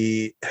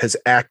he has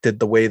acted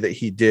the way that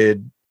he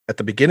did at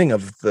the beginning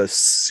of the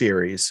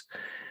series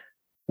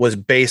was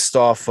based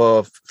off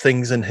of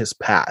things in his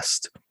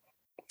past.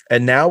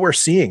 And now we're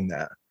seeing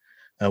that.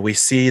 We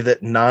see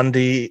that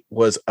Nandi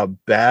was a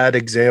bad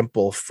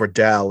example for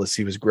Dal as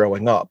he was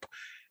growing up.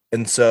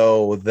 And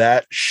so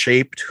that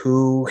shaped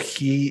who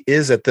he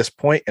is at this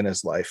point in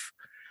his life.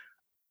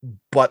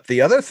 But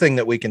the other thing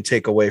that we can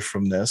take away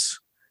from this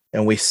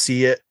and we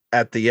see it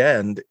at the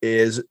end,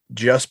 is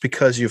just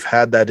because you've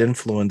had that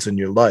influence in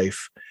your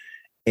life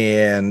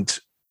and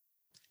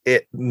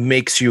it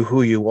makes you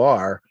who you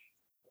are,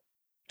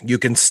 you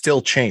can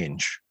still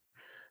change.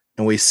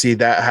 And we see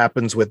that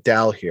happens with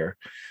Dal here.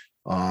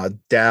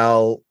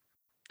 Dal,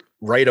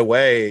 right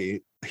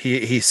away,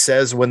 he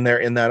says when they're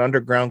in that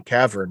underground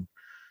cavern,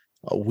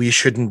 we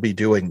shouldn't be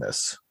doing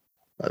this.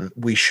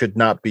 We should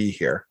not be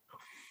here.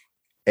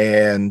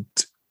 And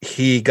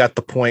he got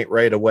the point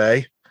right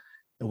away.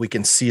 We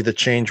can see the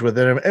change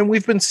within him, and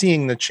we've been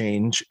seeing the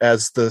change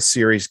as the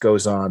series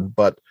goes on.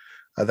 But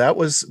that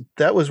was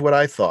what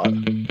I thought. I'd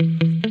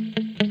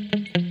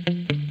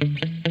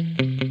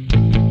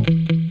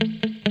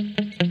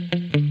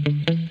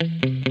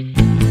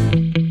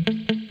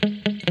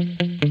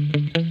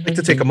like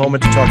to take a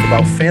moment to talk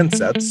about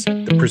Fansets,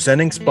 the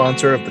presenting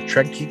sponsor of the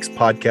Trek Geeks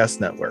Podcast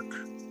Network.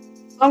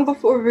 Long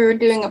before we were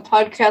doing a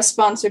podcast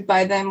sponsored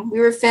by them, we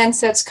were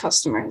Fansets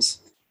customers.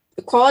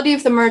 The quality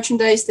of the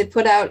merchandise they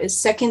put out is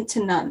second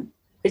to none.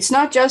 It's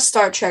not just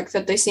Star Trek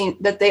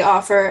that they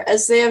offer,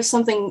 as they have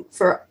something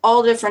for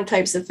all different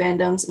types of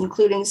fandoms,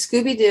 including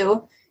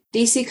Scooby-Doo,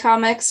 DC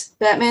Comics,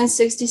 Batman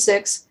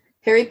 66,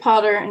 Harry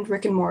Potter, and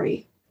Rick and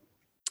Morty.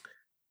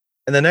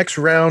 And the next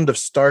round of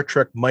Star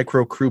Trek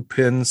Micro Crew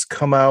pins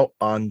come out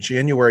on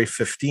January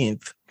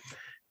 15th.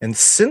 And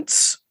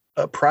since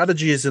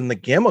Prodigy is in the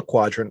Gamma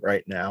Quadrant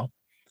right now,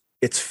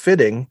 it's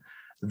fitting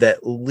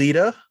that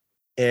Lita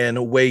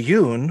and Wei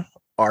Yun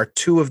are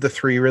two of the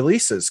three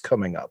releases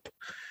coming up.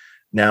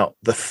 Now,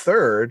 the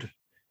third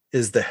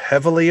is the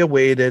heavily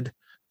awaited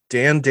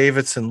Dan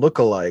Davidson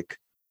lookalike,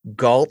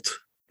 Galt,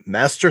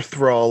 Master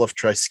Thrall of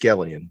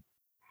Triskelion.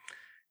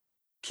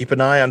 Keep an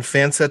eye on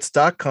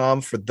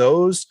fansets.com for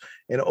those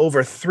and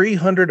over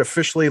 300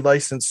 officially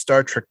licensed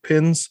Star Trek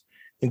pins,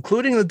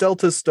 including the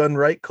Delta's Done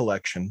Right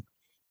collection,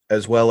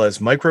 as well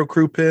as Micro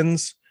Crew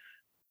pins,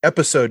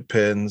 episode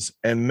pins,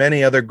 and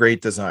many other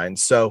great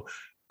designs. So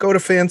go to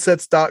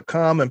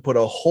fansets.com and put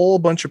a whole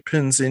bunch of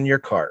pins in your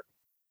cart.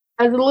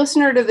 As a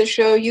listener to the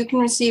show, you can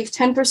receive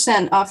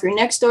 10% off your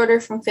next order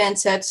from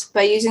Fansets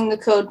by using the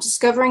code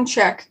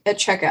DiscoveringTrek at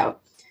checkout.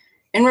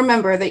 And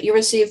remember that you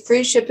receive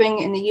free shipping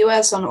in the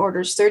U.S. on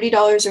orders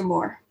 $30 or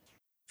more.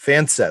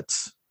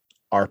 Fansets.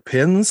 Our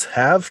pins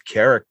have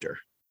character.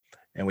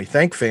 And we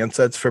thank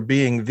Fansets for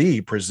being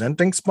the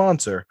presenting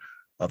sponsor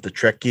of the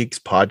Trek Geeks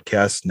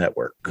Podcast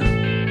Network.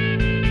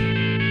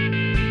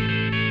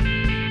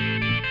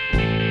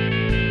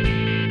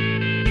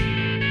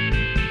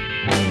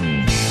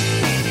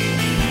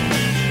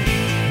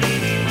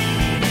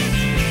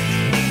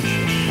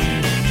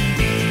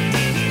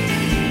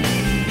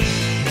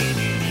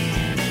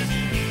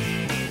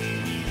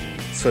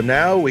 So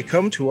now we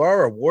come to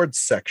our awards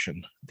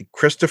section, the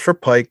Christopher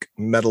Pike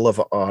Medal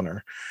of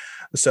Honor.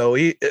 So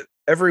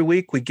every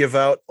week we give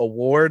out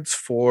awards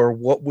for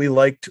what we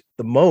liked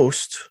the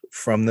most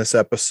from this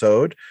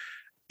episode.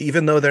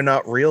 Even though they're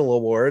not real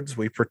awards,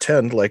 we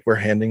pretend like we're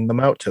handing them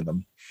out to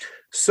them.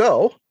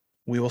 So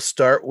we will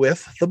start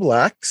with the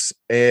Blacks.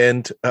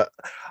 And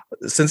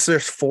since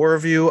there's four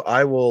of you,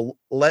 I will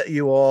let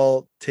you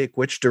all take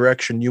which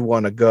direction you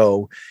want to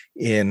go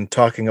in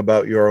talking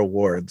about your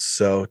awards.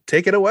 So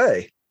take it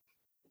away.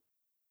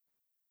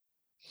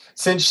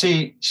 Since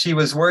she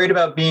was worried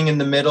about being in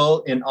the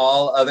middle in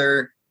all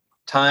other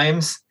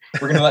times,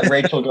 we're going to let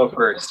Rachel go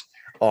first.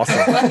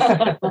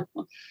 Awesome.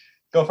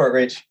 Go for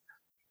it,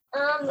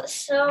 Rach.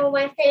 So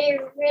my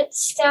favorite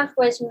stuff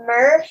was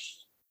Murph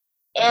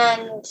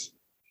and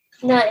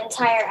the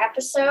entire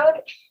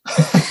episode.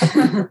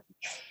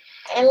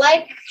 I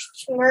like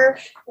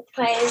Murph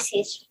because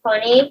he's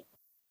funny.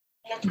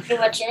 That's pretty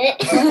much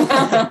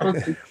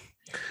it.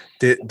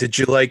 Did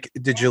you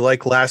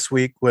like last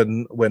week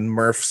when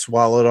Murph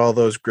swallowed all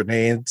those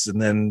grenades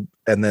and then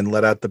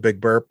let out the big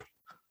burp?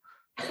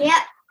 Yeah.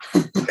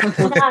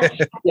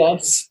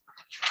 Yes.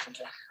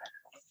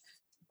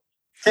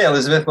 Hey,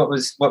 Elizabeth,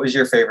 what was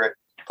your favorite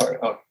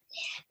part? Oh,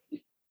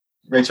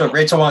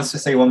 Rachel wants to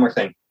say one more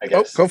thing, I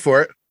guess. Oh, go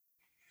for it.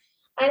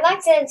 I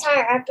liked the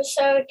entire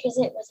episode because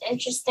it was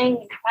interesting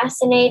and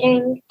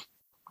fascinating.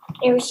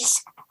 It was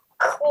just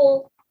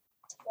cool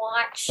to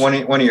watch.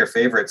 One of your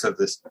favorites of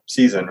this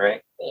season,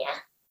 right?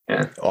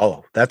 Yeah.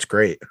 Oh, that's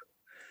great.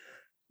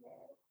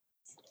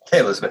 Hey,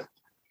 Elizabeth.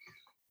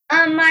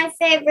 My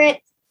favorite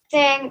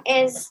thing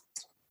is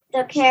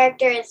the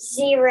character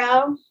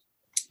Zero.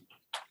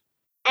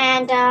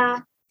 And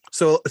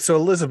So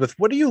Elizabeth,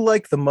 what do you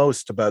like the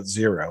most about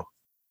Zero?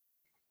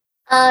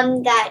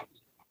 that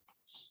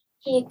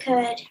he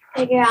could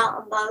figure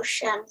out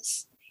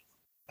emotions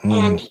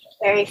and he's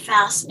very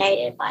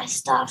fascinated by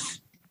stuff.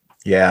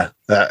 Yeah,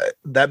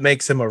 that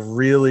makes him a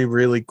really,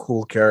 really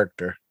cool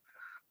character.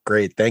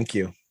 Great, thank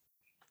you.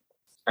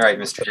 All right,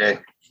 Mr. J.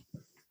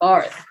 All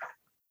right.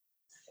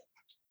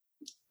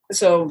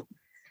 So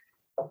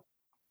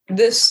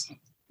this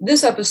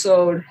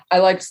episode, I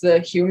liked the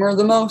humor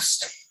the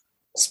most,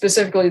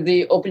 specifically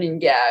the opening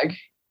gag,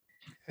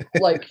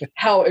 like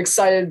how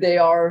excited they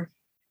are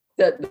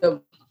that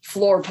the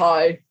floor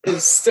pie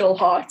is still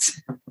hot.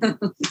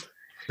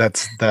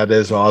 That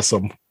is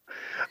awesome.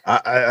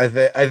 I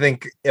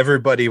think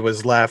everybody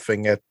was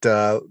laughing at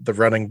the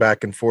running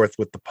back and forth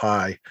with the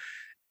pie,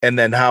 and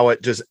then how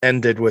it just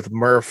ended with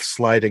Murph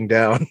sliding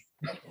down.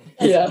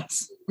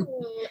 Yes.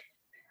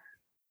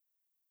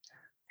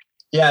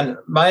 Yeah, and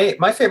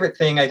my favorite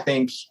thing, I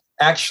think,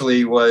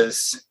 actually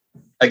was,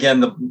 again,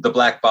 the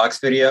black box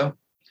video.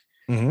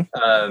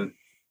 Mm-hmm.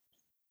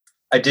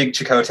 I dig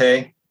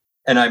Chakotay,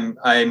 and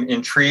I'm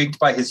intrigued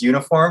by his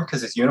uniform,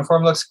 because his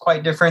uniform looks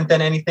quite different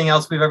than anything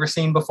else we've ever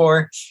seen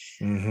before.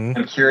 Mm-hmm.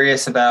 I'm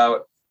curious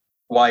about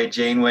why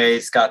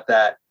Janeway's got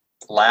that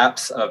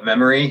lapse of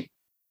memory,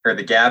 or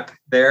the gap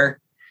there.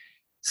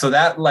 So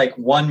that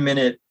 1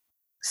 minute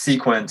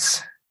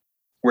sequence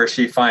where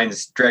she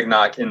finds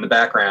Dreadnought in the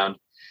background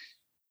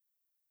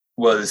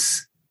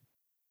was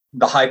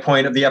the high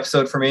point of the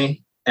episode for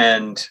me.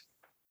 And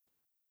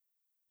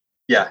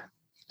yeah,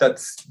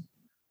 that's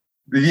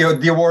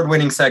the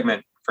award-winning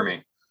segment for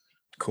me.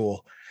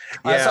 Cool.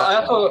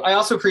 Yeah. I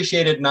also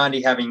appreciated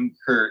Nandi having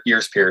her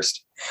ears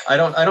pierced. I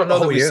don't know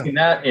that we've seen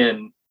that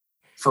in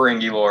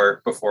Ferengi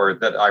lore before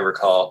that I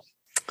recall.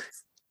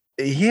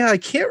 Yeah, I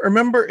can't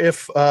remember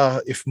if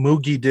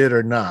Moogie did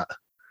or not.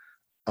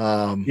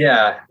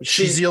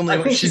 She's the only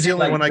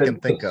one I can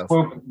think of.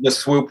 The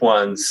swoop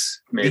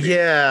ones, maybe.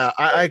 Yeah,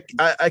 I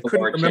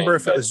couldn't remember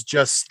if it was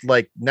just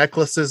like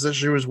necklaces that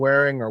she was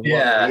wearing or what.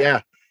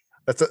 Yeah,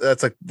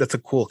 that's a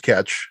cool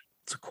catch.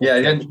 It's a cool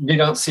catch. You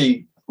don't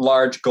see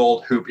large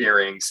gold hoop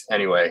earrings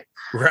anyway.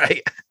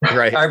 Right.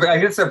 I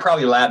guess they're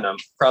probably latinum.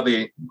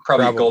 Probably.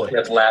 Gold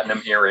has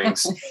latinum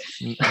earrings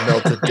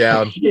melted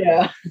down.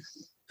 Yeah.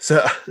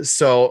 So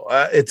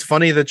it's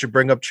funny that you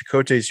bring up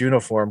Chakotay's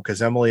uniform,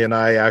 because Emily and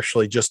I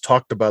actually just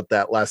talked about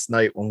that last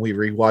night when we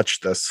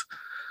rewatched this.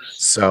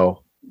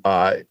 So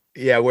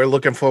we're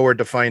looking forward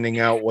to finding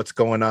out what's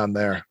going on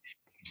there.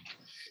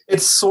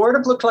 It sort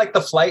of looked like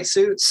the flight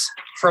suits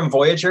from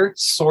Voyager,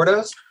 sort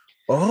of.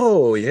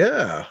 Oh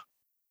yeah,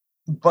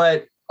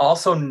 but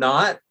also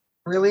not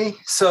really.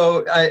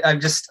 So I'm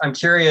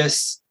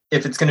curious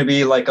if it's going to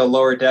be like a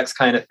Lower Decks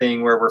kind of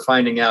thing where we're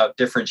finding out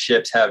different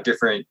ships have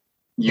different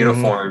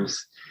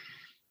uniforms,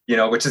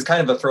 which is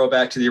kind of a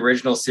throwback to the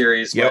original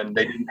series. When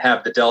they didn't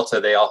have the Delta,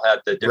 they all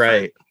had the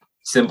different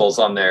symbols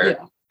on their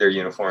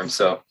uniforms.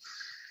 So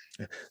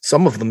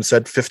some of them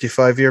said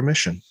 55-year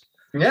mission.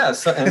 Yeah,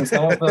 and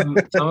some of them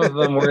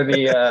were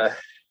the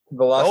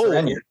Lost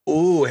Serennian.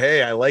 Oh,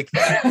 hey, I like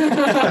that.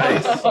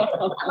 Nice. One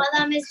of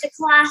them is the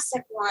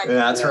classic one. Yeah,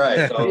 that's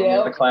right.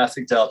 So the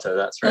classic Delta.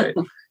 That's right.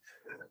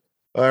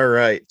 All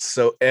right.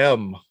 So,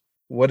 Em,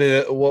 what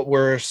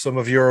were some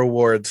of your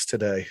awards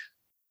today?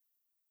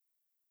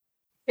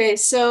 Okay,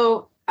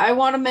 so I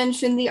want to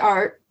mention the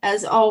art.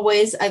 As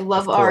always, I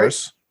love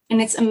art,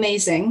 and it's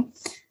amazing.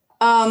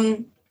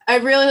 So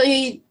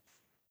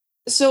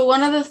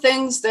one of the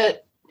things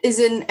that is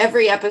in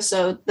every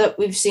episode that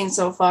we've seen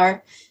so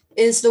far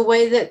is the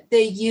way that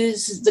they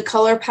use the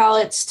color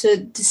palettes to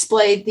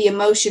display the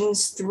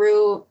emotions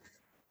through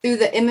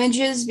the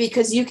images,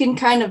 because you can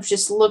kind of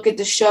just look at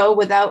the show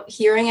without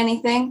hearing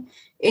anything,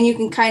 and you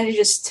can kind of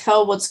just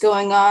tell what's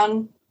going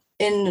on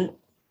in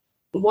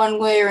one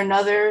way or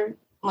another,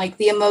 like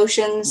the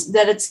emotions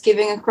that it's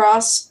giving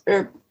across,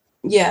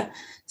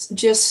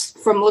 just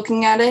from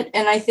looking at it.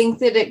 And I think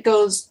that it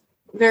goes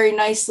very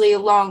nicely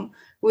along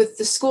with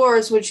the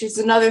scores, which is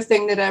another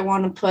thing that I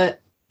want to put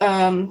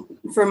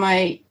for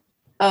my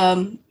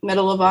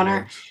Medal of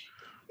Honor.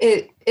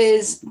 It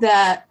is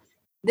that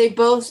they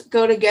both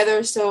go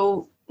together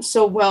so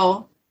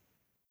well.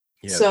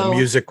 Yeah, the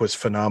music was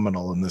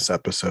phenomenal in this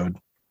episode.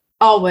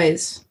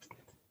 Always.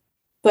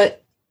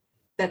 But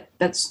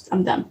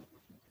I'm done.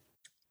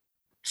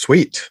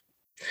 Sweet.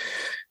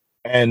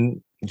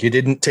 And you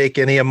didn't take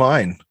any of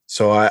mine,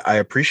 so I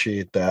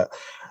appreciate that.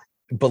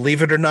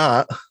 Believe it or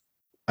not,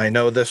 I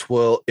know this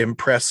will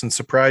impress and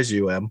surprise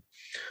you, Em.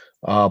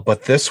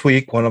 But this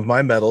week, one of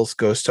my medals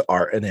goes to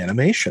art and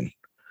animation.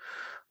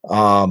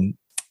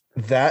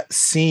 That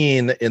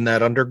scene in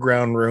that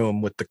underground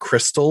room with the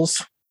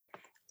crystals,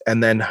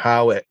 and then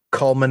how it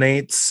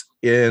culminates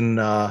in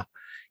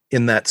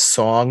that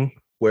song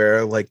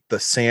where like the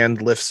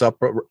sand lifts up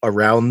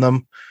around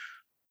them.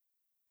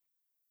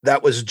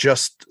 That was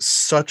just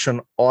such an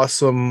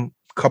awesome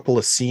couple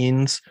of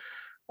scenes.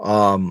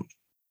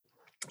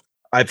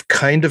 I've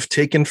kind of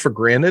taken for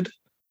granted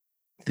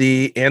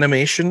the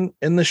animation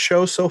in the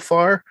show so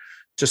far,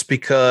 just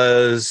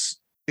because,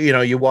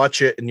 you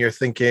watch it and you're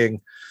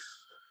thinking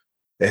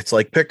it's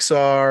like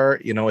Pixar,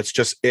 it's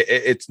just,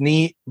 it's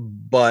neat,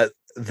 but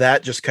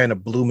that just kind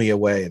of blew me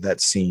away,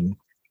 that scene.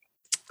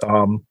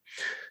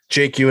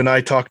 Jake, you and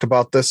I talked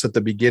about this at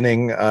the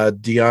beginning.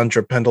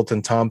 Deandra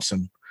Pendleton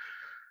Thompson,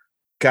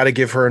 got to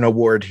give her an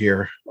award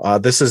here.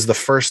 This is the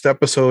first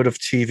episode of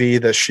TV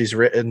that she's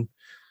written.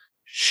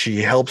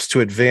 She helps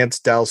to advance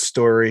Dal's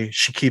story.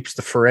 She keeps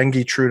the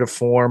Ferengi true to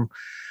form.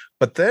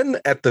 But then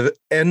at the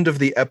end of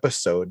the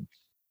episode,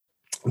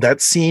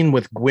 that scene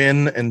with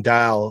Gwyn and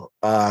Dal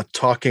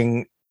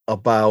talking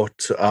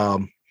about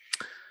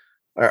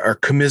are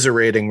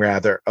commiserating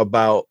rather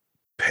about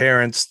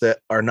parents that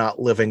are not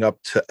living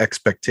up to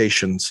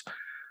expectations,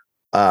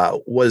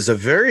 was a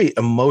very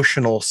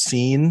emotional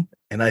scene.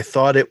 And I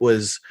thought it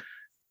was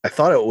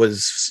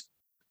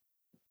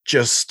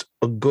just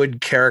a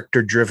good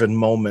character driven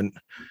moment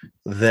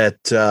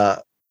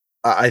that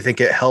I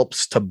think it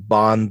helps to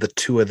bond the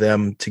two of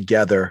them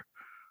together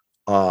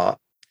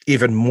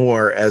even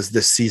more as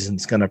this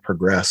season's going to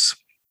progress.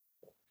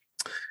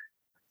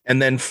 And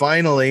then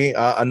finally,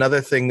 another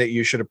thing that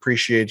you should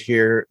appreciate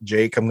here,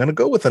 Jake, I'm going to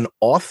go with an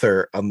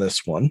author on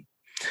this one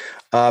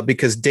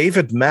because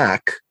David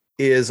Mack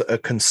is a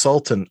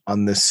consultant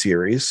on this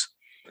series,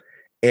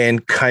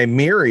 and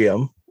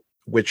Chimerium,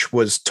 which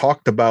was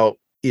talked about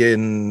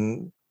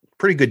in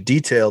pretty good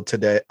detail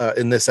today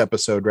in this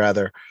episode,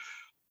 rather,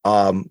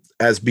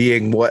 as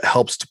being what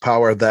helps to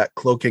power that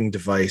cloaking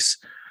device.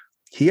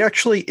 He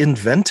actually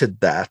invented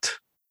that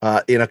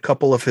in a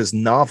couple of his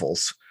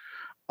novels.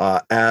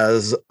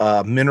 As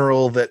a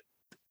mineral that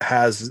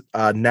has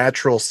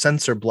natural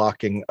sensor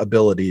blocking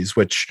abilities,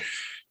 which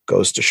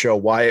goes to show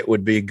why it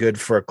would be good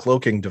for a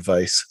cloaking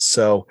device.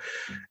 So,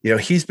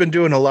 he's been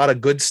doing a lot of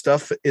good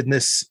stuff in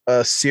this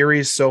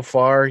series so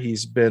far. He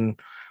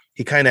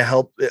kind of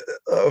helped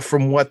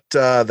from what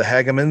the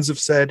Hagemans have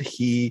said.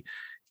 He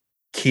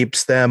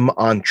keeps them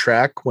on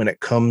track when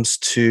it comes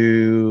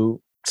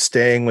to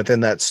staying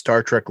within that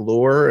Star Trek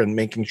lore and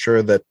making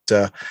sure that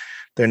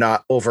they're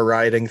not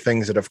overriding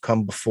things that have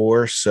come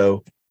before.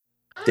 So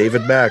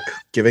David Mack,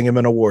 giving him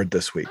an award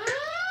this week.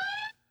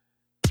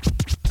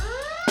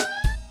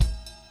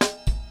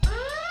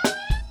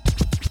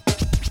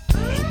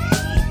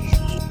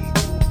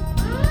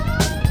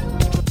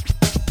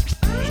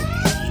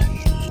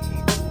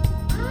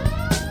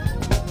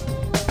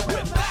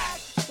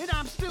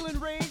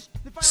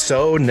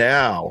 So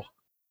now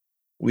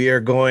we are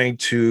going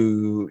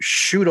to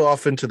shoot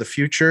off into the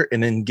future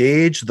and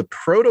engage the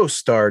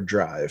Protostar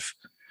drive.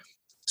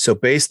 So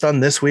based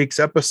on this week's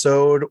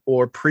episode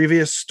or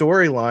previous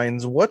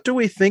storylines, what do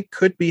we think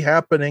could be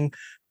happening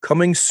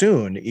coming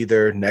soon,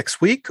 either next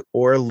week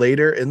or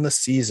later in the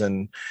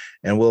season?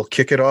 And we'll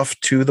kick it off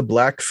to the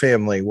Black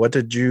family. What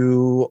did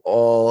you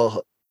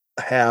all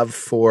have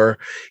for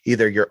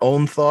either your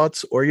own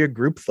thoughts or your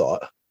group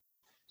thought?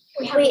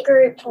 We have a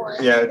group one.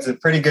 Yeah, it's a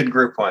pretty good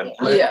group one.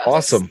 Yeah.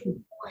 Awesome.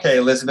 Okay,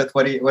 Elizabeth,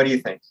 what do you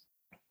think?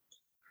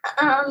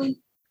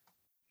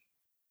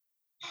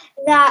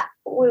 That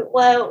we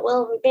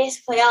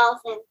basically all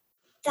think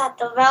that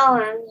the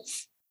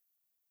villains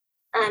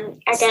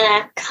are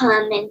gonna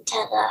come into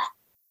the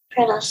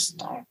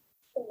Protostar.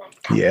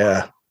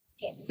 Yeah.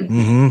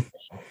 Mm-hmm.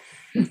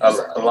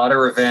 A lot of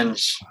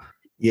revenge.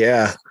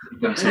 Yeah.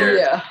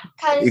 Yeah.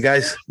 You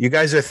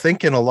guys are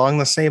thinking along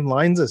the same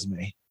lines as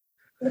me.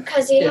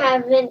 Because you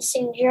haven't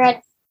seen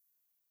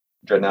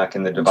Dreadnought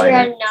and the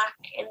Diviner. Diviner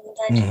in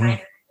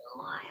a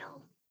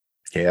while.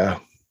 Yeah.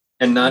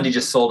 And Nandi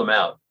just sold him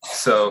out.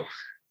 So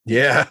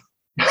yeah.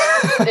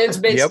 It's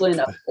basically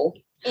inevitable.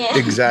 Yeah.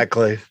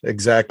 Exactly. And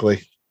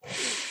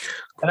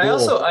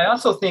Cool. I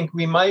also think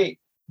we might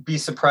be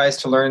surprised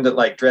to learn that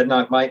like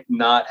Dreadnought might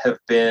not have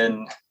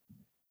been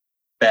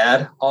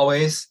bad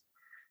always.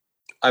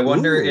 I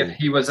wonder if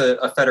he was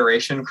a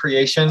Federation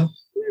creation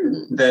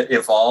that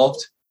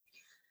evolved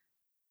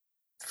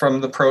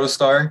from the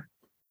Protostar.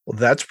 Well,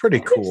 that's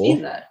pretty cool.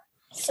 That.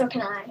 So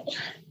can I.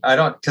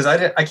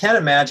 I can't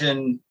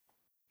imagine.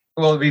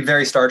 Well, it'd be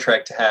very Star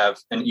Trek to have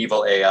an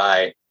evil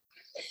AI,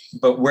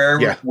 but where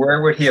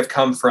would he have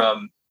come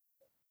from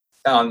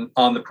on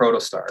the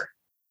Protostar?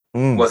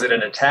 Was it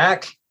an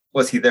attack?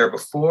 Was he there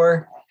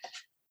before?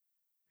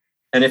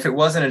 And if it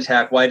was an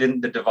attack, why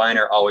didn't the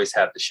Diviner always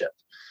have the ship?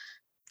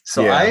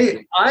 So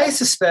I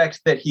suspect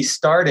that he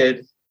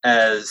started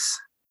as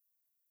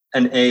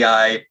an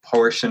AI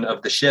portion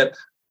of the ship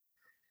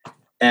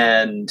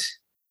and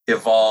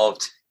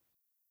evolved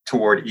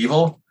toward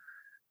evil.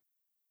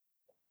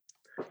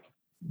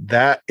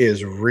 That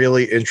is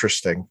really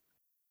interesting.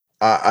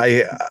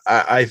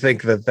 I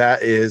think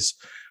that is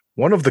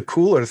one of the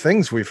cooler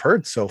things we've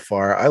heard so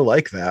far. I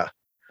like that.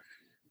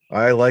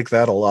 I like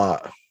that a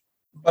lot.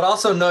 But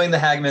also knowing the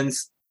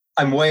Hagemans,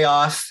 I'm way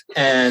off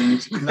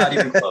and not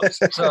even close.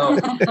 So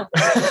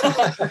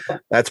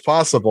That's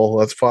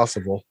possible.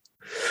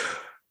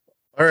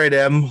 All right,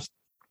 Em,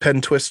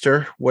 Pen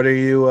Twister, what do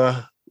you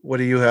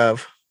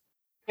have?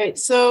 Okay,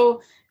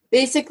 so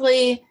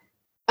basically,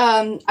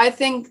 I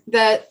think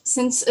that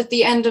since at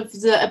the end of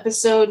the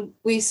episode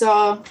we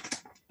saw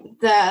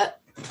that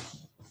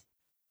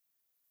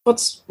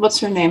what's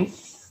her name?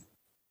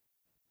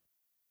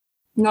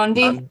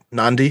 Nandi?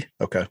 Nandi?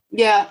 Okay.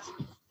 Yeah.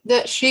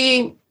 That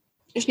she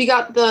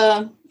got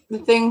the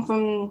thing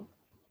from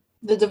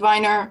the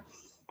Diviner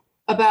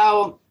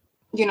about,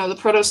 the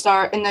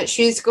Protostar, and that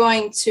she's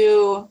going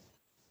to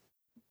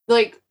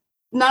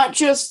not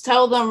just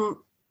tell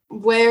them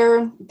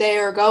where they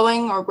are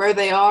going or where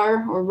they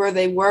are or where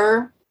they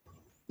were,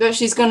 but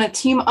she's going to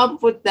team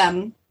up with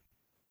them,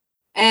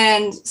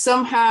 and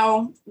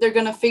somehow they're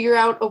going to figure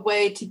out a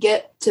way to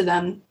get to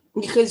them,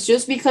 because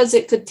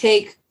it could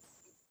take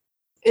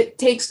it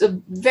takes a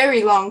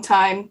very long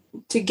time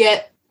to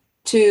get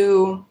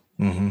to,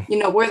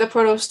 where the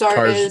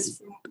protostar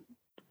is.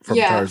 From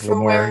Tars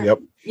Lamora, yep.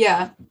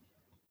 Yeah.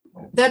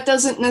 That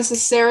doesn't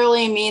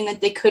necessarily mean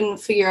that they couldn't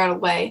figure out a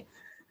way.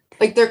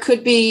 Like, there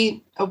could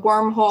be a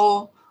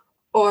wormhole,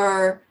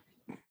 or,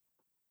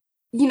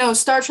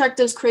 Star Trek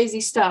does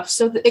crazy stuff,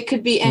 so it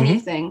could be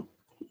anything.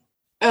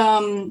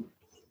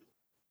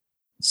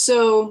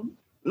 So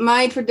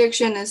my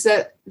prediction is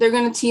that they're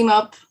going to team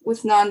up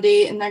with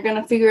Nandi, and they're going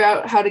to figure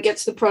out how to get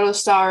to the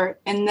protostar,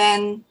 and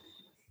then,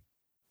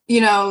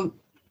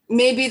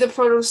 maybe the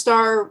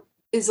protostar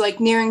is like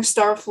nearing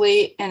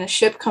Starfleet, and a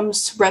ship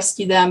comes to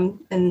rescue them,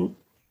 and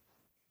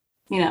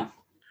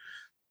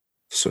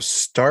So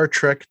Star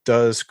Trek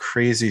does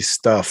crazy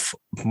stuff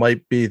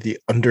might be the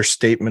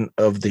understatement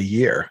of the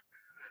year.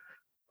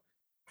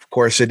 Of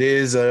course, it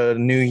is a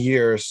new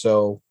year,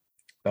 so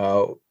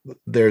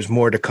there's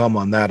more to come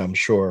on that, I'm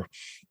sure.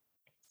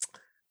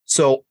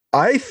 So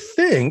I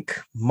think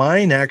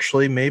mine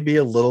actually may be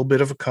a little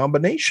bit of a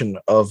combination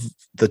of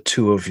the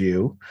two of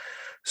you.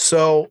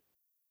 So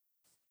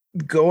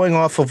going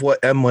off of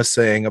what Em was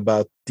saying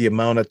about the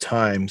amount of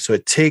time, so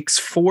it takes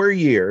 4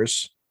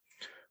 years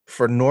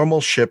for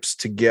normal ships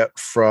to get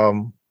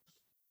from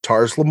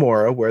Tars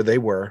Lamora, where they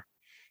were,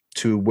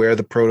 to where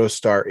the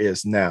protostar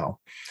is now.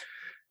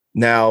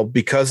 Now,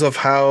 because of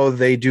how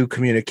they do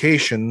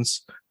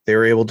communications, they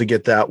were able to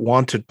get that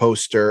wanted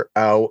poster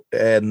out,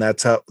 and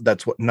that's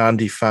what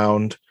Nandi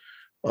found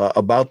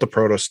about the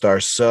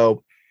protostar.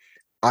 So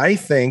I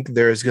think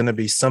there's going to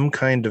be some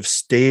kind of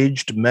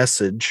staged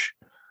message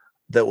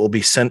that will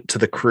be sent to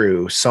the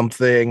crew,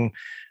 something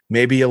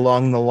maybe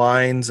along the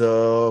lines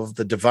of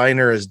the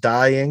diviner is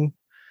dying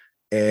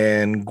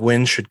and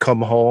Gwyn should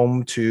come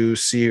home to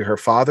see her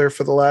father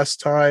for the last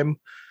time.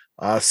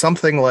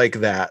 Something like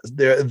that.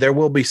 There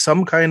will be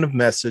some kind of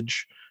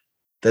message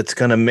that's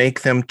going to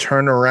make them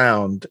turn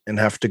around and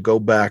have to go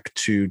back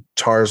to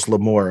Tars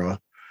Lamora,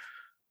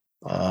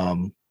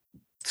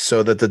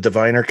 so that the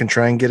diviner can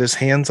try and get his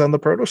hands on the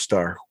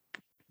protostar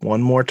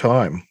one more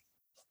time.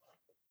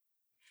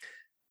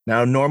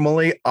 Now,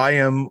 normally I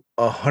am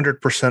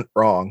 100%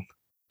 wrong,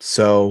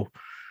 so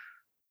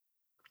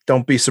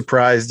don't be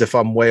surprised if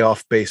I'm way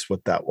off base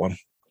with that one.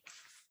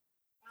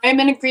 I'm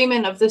in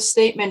agreement of this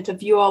statement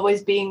of you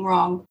always being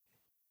wrong.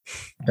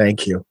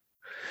 Thank you.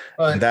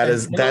 That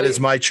is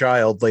my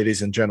child,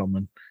 ladies and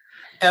gentlemen.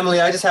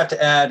 Emily, I just have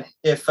to add,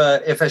 if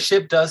a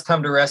ship does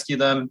come to rescue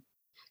them,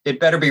 it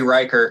better be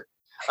Riker.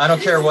 I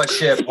don't care what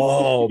ship.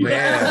 Oh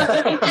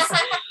man.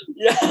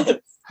 Yes.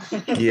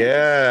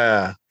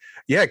 Yeah.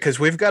 Yeah, because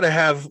we gotta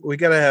have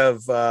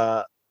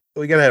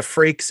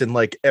Frakes in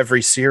like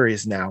every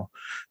series now.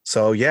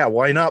 So yeah,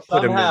 why not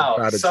put him in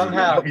Prodigy?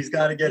 Somehow he's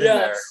got to get in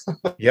there.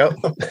 Yep.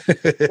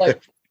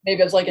 Like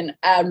maybe it's like an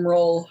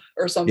admiral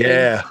or something.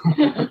 Yeah.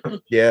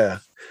 Yeah.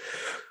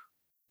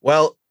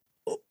 Well,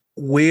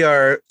 we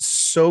are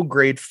so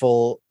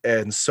grateful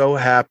and so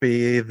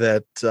happy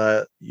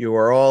that you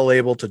are all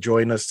able to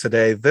join us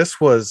today.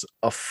 This was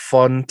a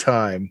fun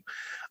time.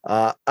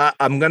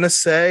 I'm gonna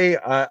say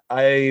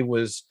I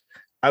was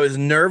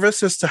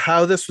nervous as to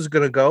how this was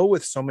going to go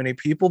with so many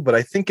people, but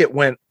I think it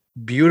went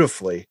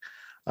beautifully.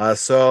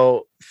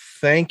 So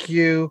thank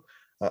you,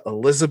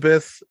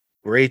 Elizabeth,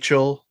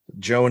 Rachel,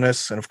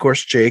 Jonas, and of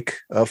course, Jake,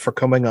 for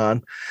coming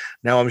on.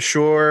 Now, I'm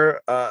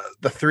sure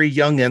the three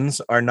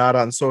youngins are not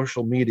on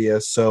social media.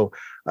 So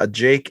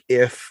Jake,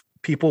 if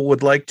people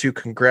would like to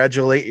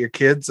congratulate your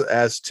kids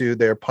as to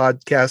their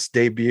podcast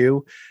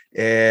debut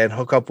and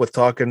hook up with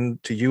talking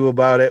to you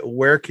about it,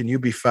 where can you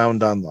be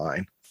found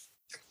online?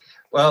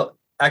 Well,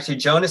 actually,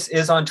 Jonas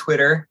is on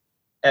Twitter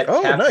at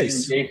Captain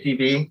nice.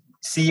 JCB,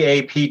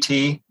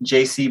 CAPT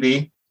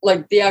JCB.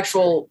 Like the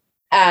actual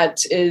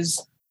 @ is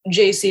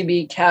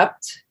JCB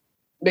Capt,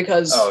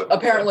 because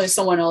apparently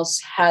someone else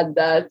had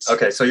that.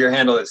 Okay, so your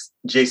handle is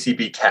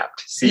JCB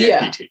Capt,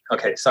 CAPT. Yeah.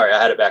 Okay, sorry,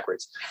 I had it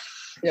backwards.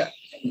 Yeah.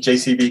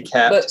 JCB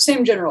Capt. But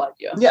same general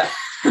idea. Yeah.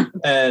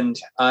 And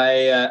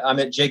I'm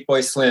at Jake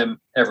Boy Slim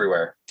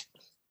everywhere.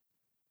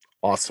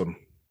 Awesome.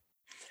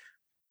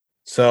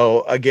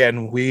 So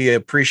again, we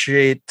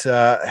appreciate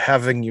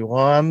having you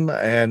on,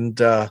 and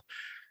go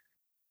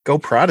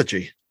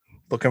Prodigy.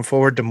 Looking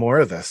forward to more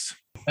of this.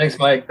 Thanks,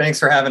 Mike. Thanks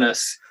for having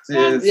us.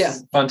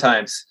 It's fun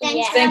times.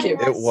 Thank you.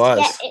 It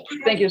was.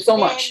 Thank you so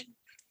much.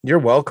 You're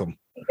welcome.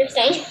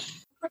 Don't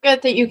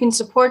forget that you can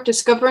support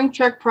Discovering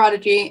Trek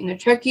Prodigy and the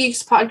Trek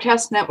Geeks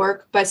Podcast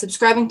Network by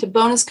subscribing to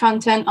bonus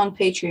content on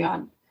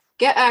Patreon.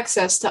 Get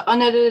access to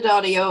unedited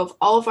audio of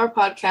all of our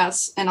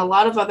podcasts and a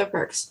lot of other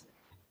perks.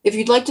 If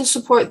you'd like to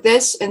support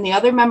this and the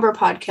other member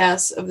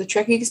podcasts of the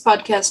Trek Geeks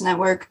Podcast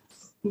Network,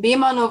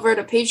 beam on over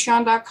to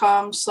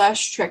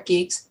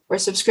patreon.com/TrekGeeks, where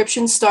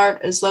subscriptions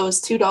start as low as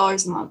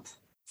 $2 a month.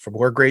 For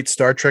more great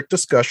Star Trek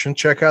discussion,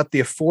 check out the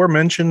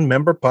aforementioned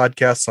member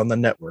podcasts on the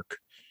network.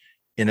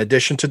 In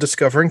addition to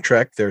Discovering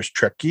Trek, there's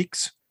Trek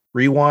Geeks,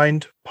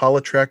 Rewind,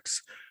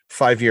 Politrex,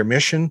 5-Year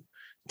Mission,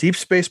 Deep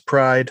Space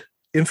Pride,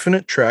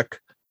 Infinite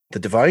Trek, The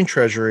Divine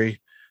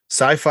Treasury,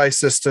 Sci-Fi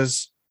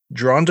Sisters,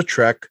 Drawn to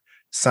Trek,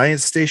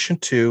 Science Station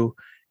 2,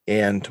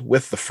 and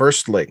With the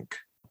First Link.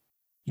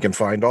 You can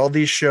find all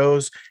these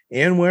shows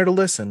and where to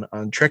listen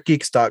on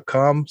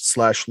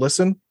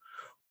trekgeeks.com/listen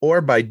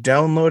or by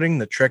downloading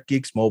the Trek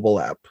Geeks mobile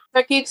app.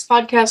 Trek Geeks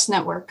Podcast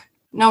Network.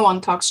 No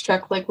one talks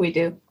Trek like we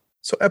do.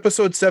 So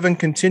episode 7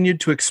 continued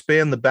to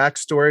expand the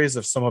backstories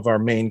of some of our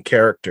main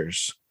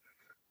characters.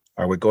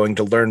 Are we going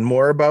to learn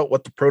more about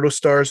what the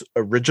Protostar's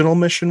original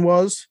mission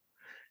was?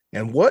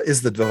 And what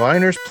is the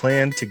Diviner's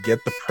plan to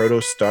get the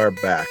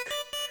Protostar back?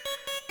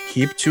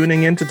 Keep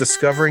tuning in to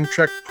Discovering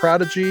Trek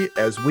Prodigy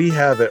as we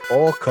have it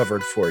all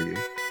covered for you.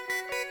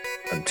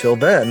 Until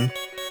then,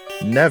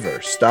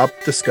 never stop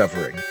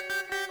discovering.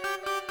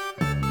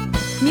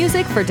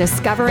 Music for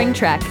Discovering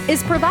Trek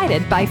is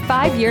provided by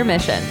 5 Year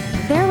Mission.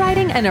 They're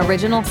writing an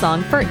original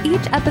song for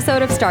each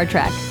episode of Star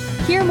Trek.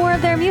 Hear more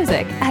of their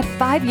music at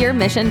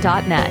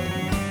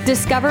 5yearmission.net.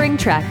 Discovering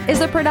Trek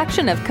is a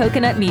production of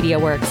Coconut Media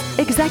Works.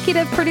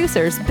 Executive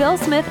producers Bill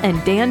Smith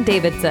and Dan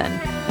Davidson.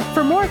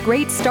 For more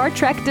great Star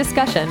Trek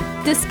discussion,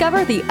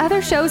 discover the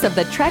other shows of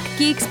the Trek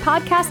Geeks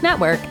Podcast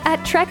Network at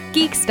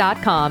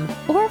trekgeeks.com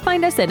or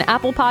find us in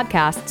Apple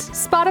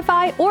Podcasts,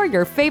 Spotify, or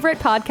your favorite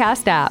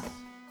podcast app.